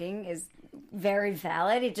he's thinking is very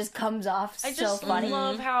valid. It just comes off I so just funny.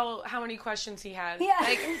 love how many questions he had. Yeah.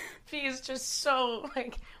 Like, he's just so,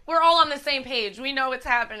 like, we're all on the same page. We know what's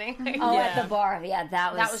happening. Like, at the bar. Yeah,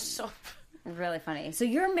 that was so really funny. So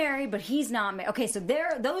you're married, but he's not married. Okay, so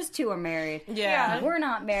those two are married. Yeah. We're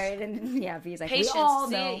not married. And V's like, patience. we all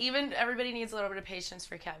See, know. even everybody needs a little bit of patience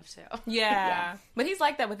for Kev, too. Yeah. But he's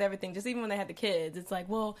like that with everything. Just even when they had the kids, it's like,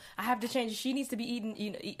 well, I have to change. She needs to be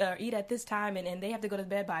eat at this time, and they have to go to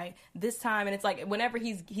bed by this time. And it's like whenever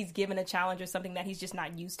he's given a challenge or something that he's just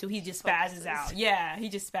not used to, he just spazzes out. Yeah, he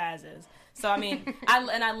just spazzes. So I mean,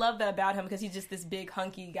 I love that about him because he's just this big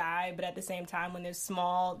hunky guy, but at the same time, when there's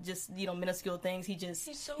small, just minuscule things, he does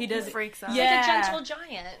freaks out. Yeah, He's like a gentle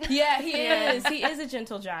giant. Yeah, he is. He is a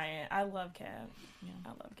gentle giant. I love Kev. Yeah, I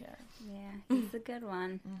love Kev. Yeah, he's a good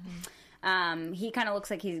one. He kind of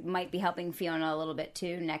looks like he might be helping Fiona a little bit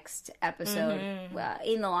too next episode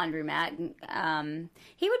in the laundromat.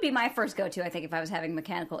 He would be my first go-to, I think, if I was having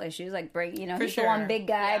mechanical issues. Like, bring he's the one big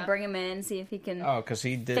guy. Bring him in, see if he can. Oh, because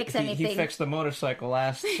he did. Fix anything. He fixed the motorcycle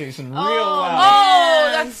last season real Oh,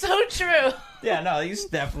 well. that's so true. Yeah, no, he's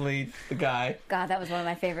definitely the guy. God, that was one of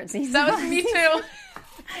my favorite seasons. That was me too.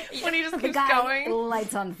 When he just the keeps guy going.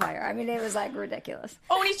 lights on fire. I mean, it was like ridiculous.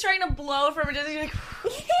 Oh, when he's trying to blow from a distance,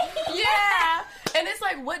 he's like, yeah. And it's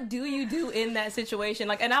like, what do you do in that situation?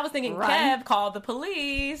 Like, and I was thinking, Run. Kev called the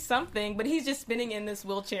police, something, but he's just spinning in this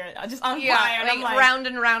wheelchair, just on yeah, fire. And I'm like, round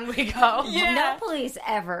and round we go. Yeah. No police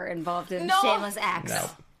ever involved in shameless acts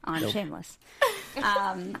on Shameless.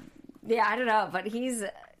 Yeah, I don't know, but he's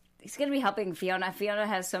going to be helping Fiona. Fiona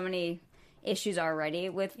has so many issues already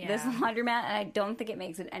with this laundromat, and I don't think it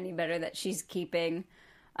makes it any better that she's keeping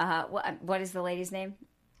what is the lady's name?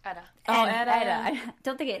 Etta. Etta. I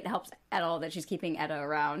don't think it helps at all that she's keeping Etta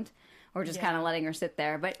around or just kind of letting her sit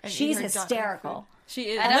there, but she's hysterical. She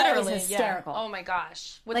is Etta literally is hysterical. Oh my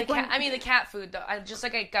gosh! With Like the cat, when- the cat food though. I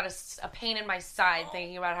got a pain in my side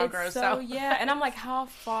thinking about how gross. So yeah, and I'm like, how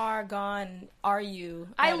far gone are you?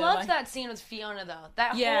 I Etta? loved Like, that scene with Fiona though.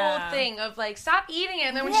 That Yeah. whole thing of like, stop eating it,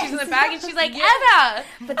 and then when she's in the Yes. bag and she's like, Etta,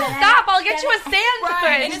 But then stop! I'll get you a sandwich.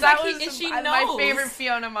 Right, and it's That like was she my knows. favorite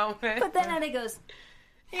Fiona moment. But then Etta goes,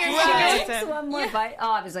 Here she she takes goes. one more bite.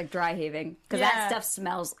 Oh, I was like dry heaving because that Yeah. stuff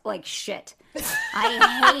smells like shit.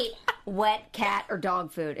 I hate wet cat or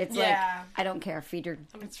dog food. It's like, Yeah. I don't care. Feed your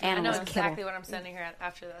I know animals exactly kibble. what I'm sending her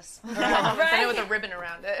after this. I'm sending it with a ribbon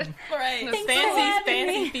around it. Right, Thanks for having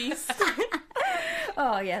me. fancy feast.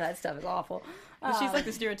 Oh yeah, that stuff is awful. And she's like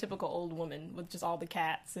the stereotypical old woman with just all the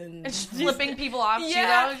cats and And just flipping people off, Yeah,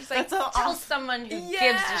 you know? Just like, that's so tell awesome. someone who Yeah.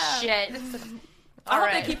 gives a shit. I hope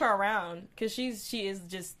Alright. they keep her around because she is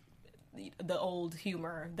just the old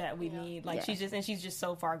humor that we need. Like she's just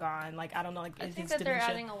so far gone. Like I don't know. Like I think that they're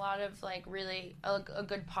adding a lot of like really a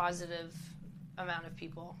good positive amount of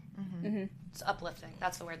people. Mm-hmm. It's uplifting.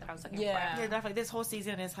 That's the word that I was looking for. Yeah, definitely. This whole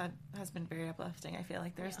season has been very uplifting. I feel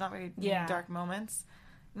like there's not very many dark moments.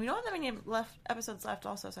 We don't have that many episodes left,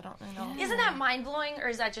 also, so I don't really know. Isn't that mind blowing, or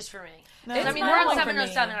is that just for me? No, I mean, we're on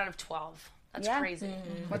 707 out of 12. That's crazy.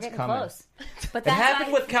 We're getting coming. close. But It that's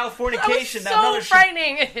happened with Californication. That was so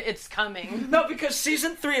frightening. It's coming. No, because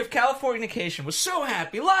season 3 of Californication was so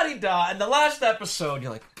happy, la-di-da, and the last episode,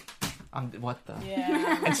 you're like, what the?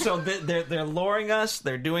 Yeah. And so they're luring us.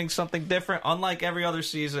 They're doing something different, unlike every other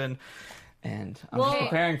season, and I'm just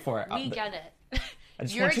preparing for it. We get it. I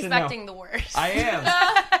just You're want you to expecting know. the worst. I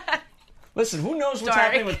am. Listen, who knows what's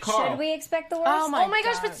happening with Carl? Should we expect the worst? Oh my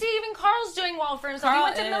gosh, but see, even Carl's doing well for himself. Carl he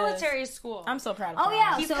went to is. military school. I'm so proud of Oh Carl.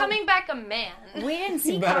 yeah, He's so coming back a man. we didn't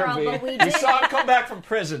see Better Carl, be. but we You did. saw him come back from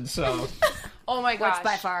prison, so Oh my gosh. Which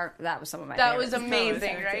by far, that was some of my that favorites. was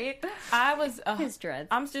amazing, right? I was His dreads.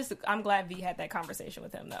 I'm glad V had that conversation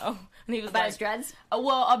with him though, and he was About like, his dreads?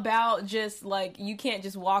 Well, about just like you can't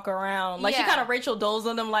just walk around. Like she Yeah. kind of Rachel Doles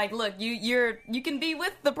on him. Like, look, you can be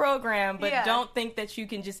with the program, but Yeah. don't think that you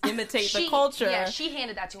can just imitate the culture. Yeah, she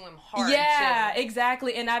handed that to him hard. Yeah, too.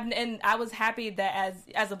 exactly. And I was happy that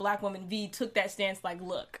as a black woman, V took that stance. Like,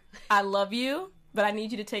 look, I love you, but I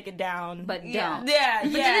need you to take it down. But Yeah. don't. yeah,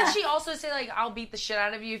 But yeah. didn't she also say like, "I'll beat the shit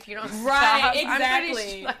out of you if you don't stop"? Right, I'm pretty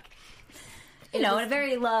exactly. sure, like, You know, in a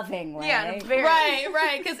very loving way. yeah, very.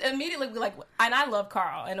 right. Because immediately, like, and I love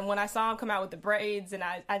Carl, and when I saw him come out with the braids, and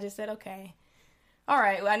I just said, okay, all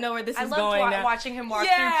right, I know where this I is loved going. now. watching him walk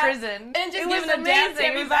Yeah, through prison and just It was giving a dance to amazing.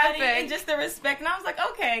 It was everybody, epic. and just the respect. And I was like,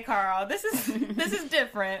 okay, Carl, this is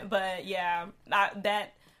different, but yeah,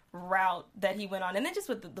 that route that he went on, and then just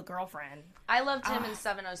with the girlfriend. I loved him in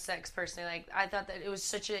 706 personally. Like I thought that it was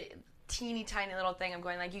such a teeny tiny little thing. I'm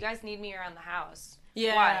going like, you guys need me around the house.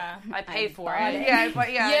 Yeah, why? I pay for it. Yeah,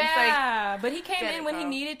 but yeah. But he came in when he Carl.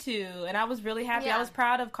 needed to, and I was really happy. Yeah. I was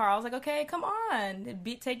proud of Carl. I was like, okay, come on,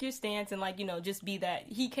 take your stance and just be that.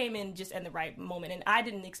 He came in just at the right moment, and I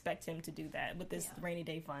didn't expect him to do that with this rainy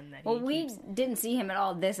day fun. We didn't see him at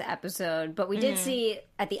all this episode, but we did see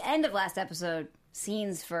at the end of last episode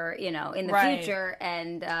scenes for in the future,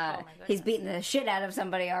 and he's beating the shit out of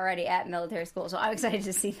somebody already at military school. So I'm excited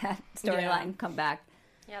to see that storyline come back.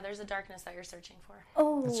 Yeah, there's a darkness that you're searching for.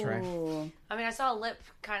 Oh, that's right. I mean, I saw Lip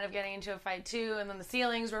kind of getting into a fight too, and then the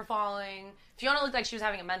ceilings were falling. Fiona looked like she was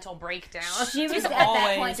having a mental breakdown. She was at always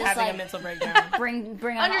that point just having like a mental breakdown.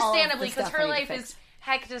 bring on Understandably, because her life is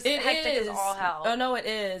hectic as all hell. Oh no, it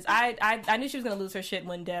is. I knew she was gonna lose her shit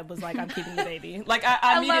when Deb was like, "I'm keeping the baby." Like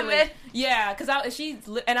I immediately, love it. Yeah, because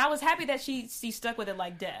I was happy that she stuck with it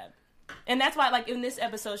like Deb, and that's why like in this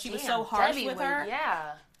episode she was so harsh Debbie with her.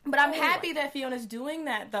 Yeah. But I'm happy that Fiona's doing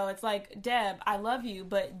that, though. It's like, Deb, I love you,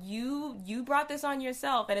 but you brought this on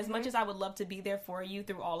yourself. And as much as I would love to be there for you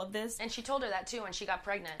through all of this. And she told her that, too, when she got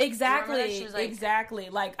pregnant. Exactly. She was like, exactly.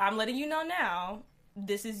 Like, I'm letting you know now,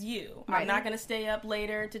 this is you. Right. I'm not going to stay up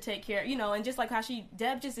later to take care, and just like how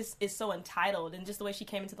Deb just is so entitled. And just the way she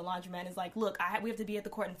came into the laundromat is like, look, we have to be at the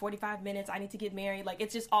court in 45 minutes. I need to get married. Like,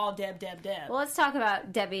 it's just all Deb. Well, let's talk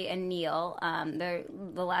about Debbie and Neil. They're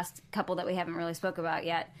the last couple that we haven't really spoke about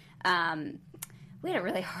yet. We had a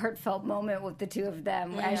really heartfelt moment with the two of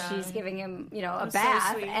them as she's giving him, a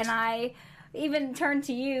bath. So and I even turned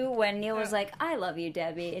to you when Neil was like, I love you,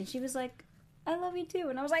 Debbie. And she was like, I love you too.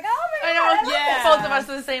 And I was like, oh my God. I know, both of us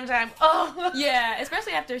at the same time. Oh. Yeah,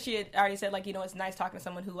 especially after she had already said, like, it's nice talking to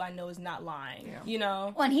someone who I know is not lying,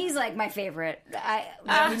 Well, and he's like my favorite. Oh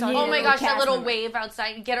my gosh, that little wave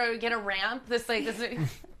outside. Get a ramp. This.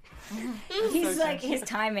 He's like, his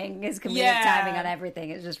timing, his comedic timing on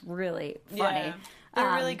everything is just really funny. Yeah.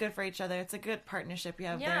 They're really good for each other. It's a good partnership you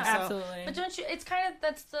have there. So. Absolutely. But don't you? It's kind of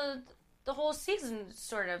that's the whole season,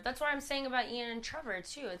 sort of. That's what I'm saying about Ian and Trevor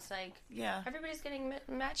too. It's like everybody's getting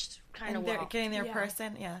matched kind of well. They're getting their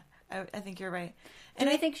person. Yeah, I think you're right. And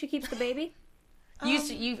I think she keeps the baby.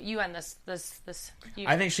 You end this.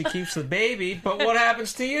 I think she keeps the baby, but what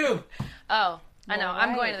happens to you? Oh, I know.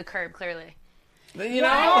 I'm going to the curb clearly.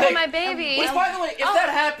 My baby. Which, by the way, if that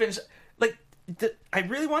happens, like, I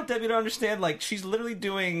really want Debbie to understand, like, she's literally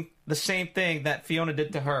doing the same thing that Fiona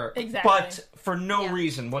did to her, but for no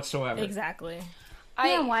reason whatsoever. Exactly.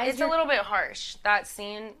 It's a little bit harsh, that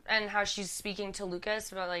scene, and how she's speaking to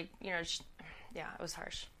Lucas, but, like, it was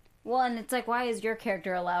harsh. Well, and it's like, why is your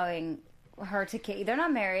character allowing her to they're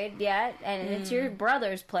not married yet, and it's your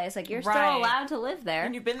brother's place. Like, you're still allowed to live there.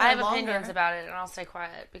 And you've been there I have longer. opinions about it, and I'll stay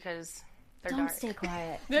quiet, because... They're Don't dark. stay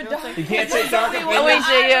quiet. They're dark. You can't say dark. Oh, wait, you.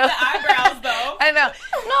 The eyebrows, though. I know.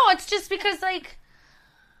 No, it's just because, like,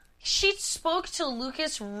 she spoke to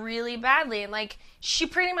Lucas really badly, and, like, she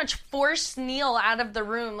pretty much forced Neil out of the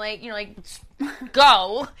room, like,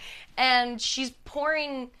 go. And she's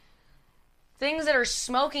pouring things that are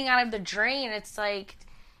smoking out of the drain. It's like,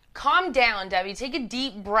 calm down, Debbie. Take a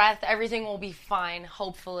deep breath. Everything will be fine,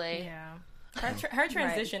 hopefully. Yeah. Her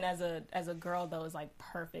transition as a girl, though, is like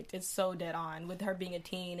perfect. It's so dead on with her being a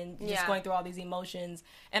teen and just going through all these emotions.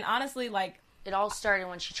 And honestly, like, it all started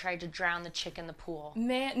when she tried to drown the chick in the pool.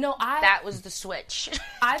 Man, no, that was the switch.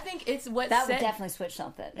 I think it's what that would definitely switch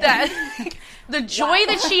something. The joy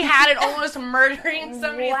that she had at almost murdering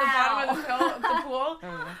somebody at the bottom of the pool.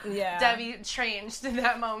 Yeah, Debbie changed in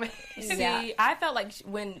that moment. See, I felt like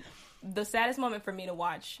when the saddest moment for me to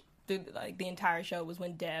watch through like the entire show was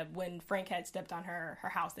when Frank had stepped on her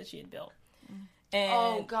house that she had built. And,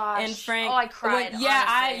 oh gosh! And Frank, I cried.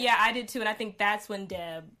 I did too. And I think that's when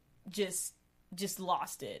Deb just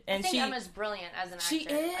lost it. And I think Emma's brilliant as an actor. She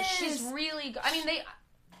is. She's really good. I mean,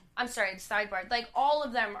 I'm sorry, sidebar. Like, all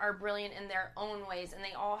of them are brilliant in their own ways, and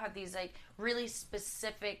they all have these like really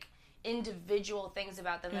specific individual things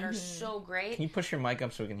about them that are so great. Can you push your mic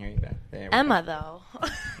up so we can hear you better? Emma, though.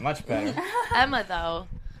 Much better. Emma, though.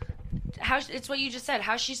 It's what you just said.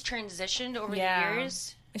 How she's transitioned over the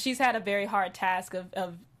years. She's had a very hard task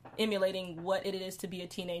of emulating what it is to be a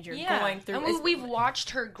teenager going through. And we've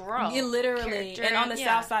watched her grow. Literally. And on the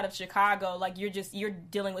south side of Chicago, like you're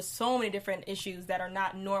dealing with so many different issues that are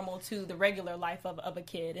not normal to the regular life of a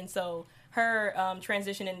kid. And so her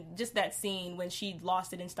transition and just that scene when she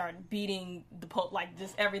lost it and started beating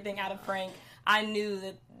just everything out of Frank, I knew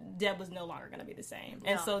that Deb was no longer going to be the same.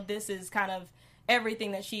 No. And so this is kind of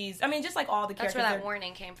everything that just like all the characters. That's where that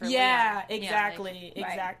warning came from. Yeah, exactly.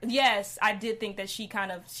 Yes, I did think that she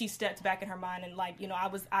stepped back in her mind and I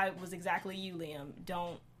was exactly you, Liam.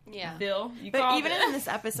 Don't. Yeah. Bill, but even in this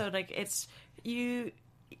episode, like, it's you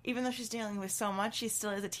even though she's dealing with so much, she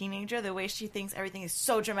still is a teenager. The way she thinks everything is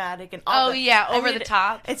so dramatic and over the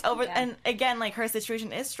top. It's over, and again, like her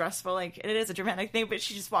situation is stressful. Like it is a dramatic thing, but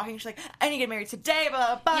she's just walking. She's like, I need to get married today.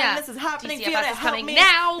 Blah blah blah. Yeah. This is happening. DCFS Fiona, is help coming me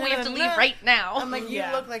now. We have to leave right now. I'm like, you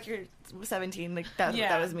look like you're 17. Like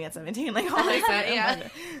that was me at 17. Like all like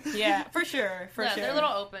that. Yeah, for sure. For sure. They're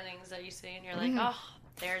little openings that you see, and you're like, oh.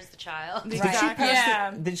 There's the child.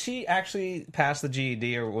 Did she actually pass the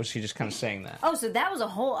GED, or was she just kind of saying that? Oh, so that was a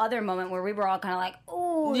whole other moment where we were all kind of like,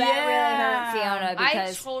 "Ooh, that really hurt Fiona."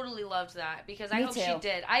 Because I totally loved that because I Me hope too. she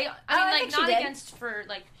did. I mean, like not against for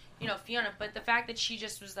like Fiona, but the fact that she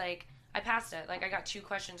just was like, I passed it. Like I got 2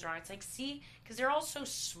 questions wrong. It's like, see, because they're all so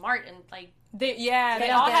smart and like. They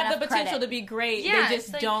all have the potential to be great. Yeah, they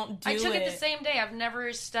just don't do it. I took it the same day. I've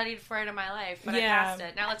never studied for it in my life, but I passed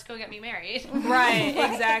it. Now let's go get me married. Right,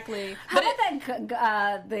 exactly. How about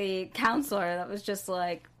that the counselor that was just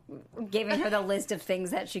like giving her the list of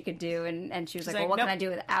things that she could do, and she was like, well, what can I do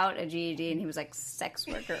without a GED? And he was like, sex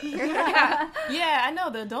worker. Yeah, I know.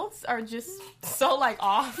 The adults are just so like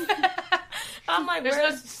off. I'm like, there's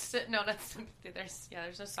no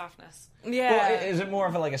softness. Yeah. Well, is it more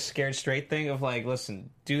of a scared straight thing of like,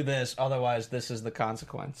 listen, do this, otherwise this is the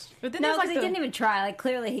consequence? But then because he didn't even try. Like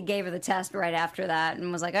clearly, he gave her the test right after that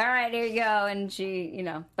and was like, "All right, here you go." And she,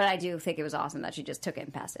 But I do think it was awesome that she just took it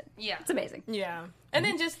and passed it. Yeah, it's amazing. Yeah, and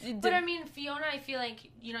then But I mean, Fiona, I feel like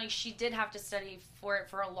she did have to study for it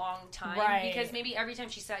for a long time, right? Because maybe every time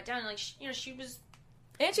she sat down, she was.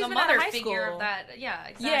 And she's the been mother out of high figure school. Of that. Yeah,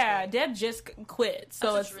 exactly. Yeah, Deb just quit,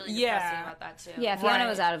 so it's really depressing about that too. Yeah, Fiona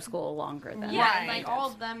was out of school longer than and like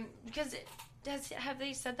all of them because have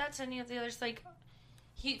they said that to any of the others? Like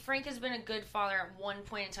Frank has been a good father at one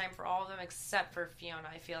point in time for all of them except for Fiona.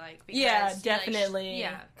 I feel like definitely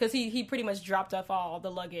because he pretty much dropped off all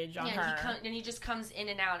the luggage on her. And he just comes in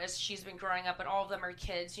and out as she's been growing up, but all of them are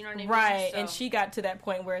kids. You know what I mean? Right, So, and she got to that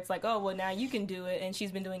point where it's like, oh well, now you can do it, and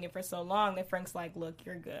she's been doing it for so long that Frank's like, look,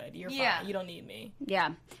 you're good, you're fine, you don't need me.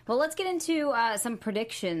 Yeah. Well, let's get into some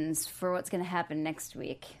predictions for what's going to happen next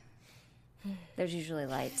week. There's usually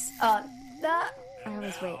lights. I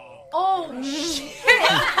always wait. Oh shit!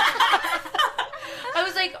 I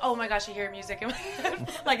was like, oh my gosh, I hear music in my head.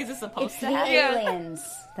 Like, is this supposed to happen? It's the aliens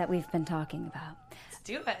that we've been talking about. Let's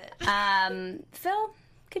do it. Phil,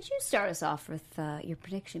 could you start us off with your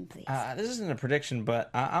prediction, please? This isn't a prediction, but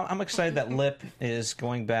I'm excited that Lip is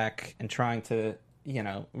going back and trying to,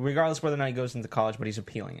 regardless whether or not he goes into college, but he's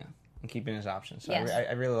appealing it and keeping his options. So yes.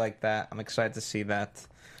 I really like that. I'm excited to see that.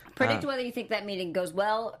 Predict whether you think that meeting goes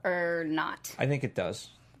well or not. I think it does.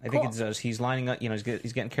 I think it does. He's lining up, he's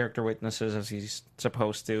getting character witnesses as he's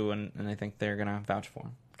supposed to, and I think they're going to vouch for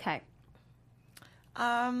him. Okay.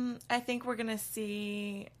 I think we're going to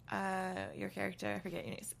see your character, I forget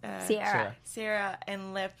your name. Sierra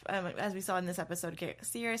and Lip, as we saw in this episode, get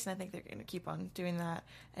serious, and I think they're going to keep on doing that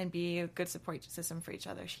and be a good support system for each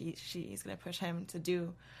other. She's going to push him to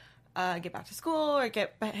get back to school or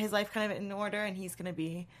get his life kind of in order, and he's going to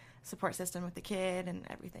be a support system with the kid and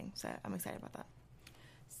everything. So I'm excited about that.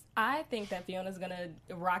 I think that Fiona's going to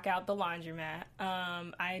rock out the laundromat.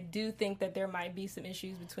 I do think that there might be some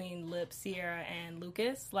issues between Lip, Sierra, and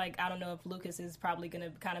Lucas. Like, I don't know if Lucas is probably going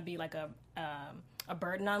to kind of be like a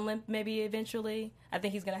burden on Lip maybe eventually. I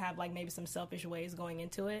think he's going to have like maybe some selfish ways going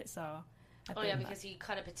into it. So, because he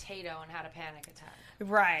cut a potato and had a panic attack.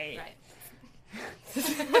 Right.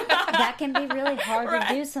 That can be really hard to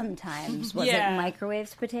do sometimes. Was it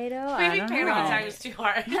microwaved potato? Maybe panic attack was too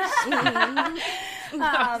hard.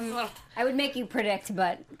 I would make you predict,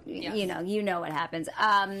 but you know what happens.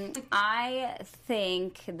 I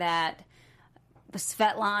think that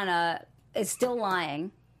Svetlana is still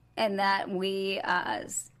lying, and that I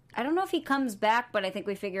don't know if he comes back, but I think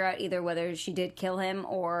we figure out either whether she did kill him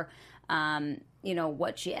or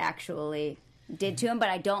what she actually did to him,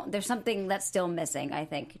 but there's something that's still missing, I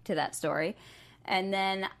think, to that story. And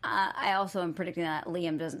then I also am predicting that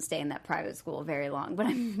Liam doesn't stay in that private school very long, but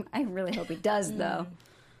I really hope he does, though.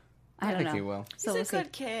 I don't know. He will. So he's a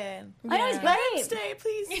good kid. I know, he's great. Let him stay,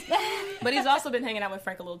 please. But he's also been hanging out with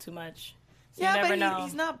Frank a little too much. So you never know.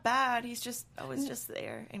 He's not bad. He's just always just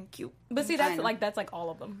there and cute. But see, that's like all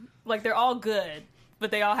of them. Like, they're all good. But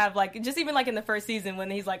they all have, like, just even, like, in the first season when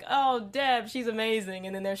he's like, oh, Deb, she's amazing.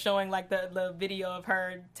 And then they're showing, like, the video of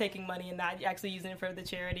her taking money and not actually using it for the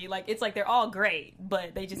charity. Like, it's like they're all great,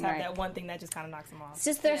 but they just have that one thing that just kind of knocks them off. It's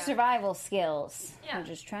just their survival skills. Yeah. They're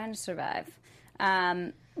just trying to survive.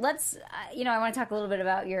 Let's, I want to talk a little bit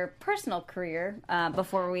about your personal career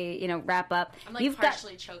before we, wrap up. I'm, like,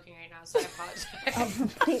 partially choking right now, so I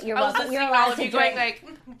apologize. You're welcome. You're allowed to going, like...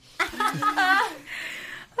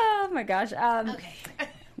 Oh my gosh. Okay.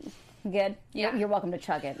 Good? Yeah. You're welcome to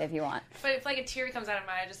chug it if you want. But if like a tear comes out of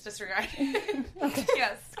my eye, just disregard.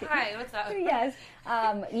 Yes. Hi, what's up? Yes.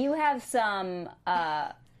 You have some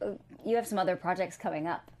other projects coming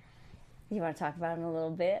up. You want to talk about them a little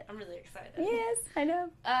bit? I'm really excited. Yes, I know.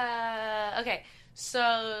 Okay,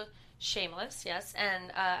 so Shameless, yes.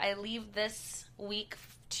 And I leave this week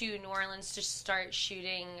to New Orleans to start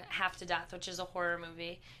shooting Half to Death, which is a horror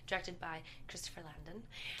movie directed by Christopher Landon.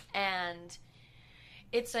 And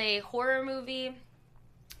it's a horror movie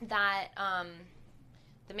that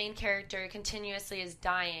the main character continuously is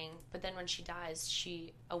dying, but then when she dies,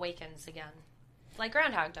 she awakens again. Like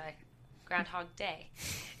Groundhog Day.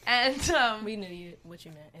 And we knew what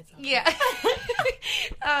you meant. It's okay.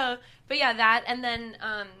 Yeah. But yeah, that. And then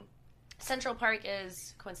Central Park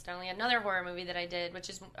is coincidentally another horror movie that I did, which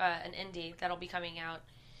is an indie that'll be coming out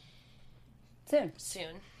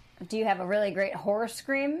soon. Do you have a really great horror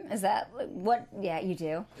scream? Is that what? Yeah, you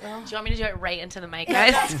do. Well, do you want me to do it right into the mic,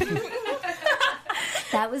 guys?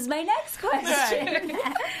 That was my next question.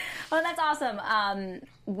 Well, that's awesome.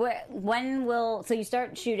 So you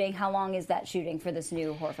start shooting. How long is that shooting for this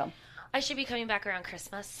new horror film? I should be coming back around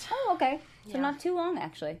Christmas. Oh, okay. So not too long,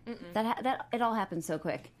 actually. That it all happens so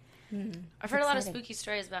quick. I've heard a lot of spooky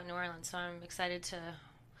stories about New Orleans, so I'm excited to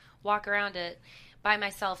walk around it by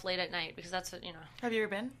myself late at night, because that's what, Have you ever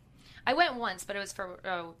been? I went once, but it was for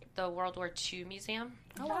the World War II Museum.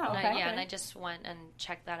 Oh, wow. And Okay. and I just went and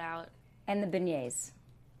checked that out. And the beignets.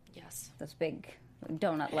 Yes. Those big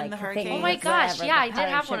donut-like things. Oh my gosh, yeah, I did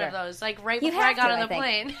have one of those, like right before I got on the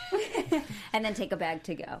plane. And then take a bag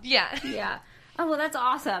to go. Yeah. Yeah. Oh, well, that's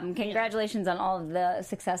awesome. Congratulations on all of the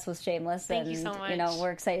success with Shameless. Thank you so much.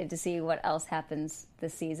 We're excited to see what else happens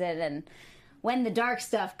this season and when the dark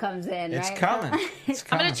stuff comes in, It's right? coming. It's I'm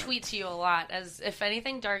coming. going to tweet to you a lot, as if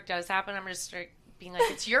anything dark does happen, I'm going to start being like,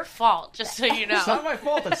 it's your fault, just so you know. It's not my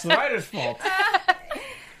fault. It's the writer's fault.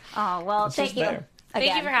 Oh, well, It's thank just you there. Thank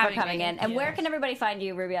you again for having coming me. in. And Yeah. where can everybody find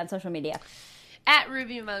you, Ruby, on social media? At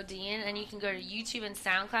Ruby Modine, and you can go to YouTube and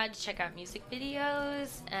SoundCloud to check out music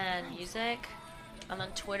videos and music. I'm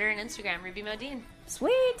on Twitter and Instagram, Ruby Modine.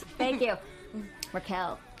 Sweet. Thank you.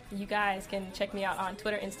 Raquel. You guys can check me out on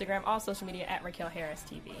Twitter, Instagram, all social media at Raquel Harris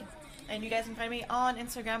TV. And you guys can find me on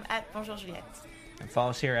Instagram at Bonjour Juliette. And follow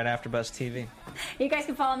us here at AfterBuzz TV. You guys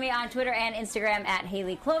can follow me on Twitter and Instagram at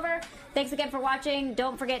Haley Clover. Thanks again for watching.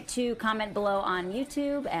 Don't forget to comment below on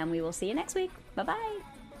YouTube, and we will see you next week. Bye-bye.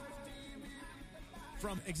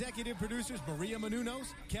 From executive producers Maria Menounos,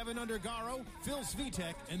 Kevin Undergaro, Phil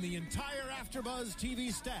Svitek, and the entire AfterBuzz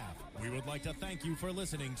TV staff, we would like to thank you for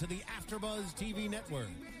listening to the AfterBuzz TV network.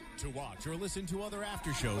 To watch or listen to other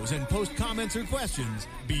after shows and post comments or questions,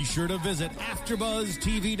 be sure to visit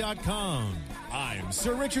AfterBuzzTV.com. I'm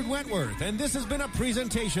Sir Richard Wentworth, and this has been a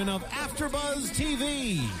presentation of AfterBuzz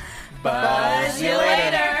TV. Buzz you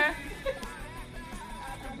later.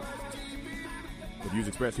 The views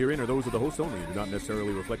expressed herein are those of the hosts only and do not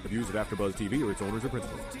necessarily reflect the views of AfterBuzz TV or its owners or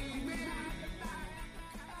principals.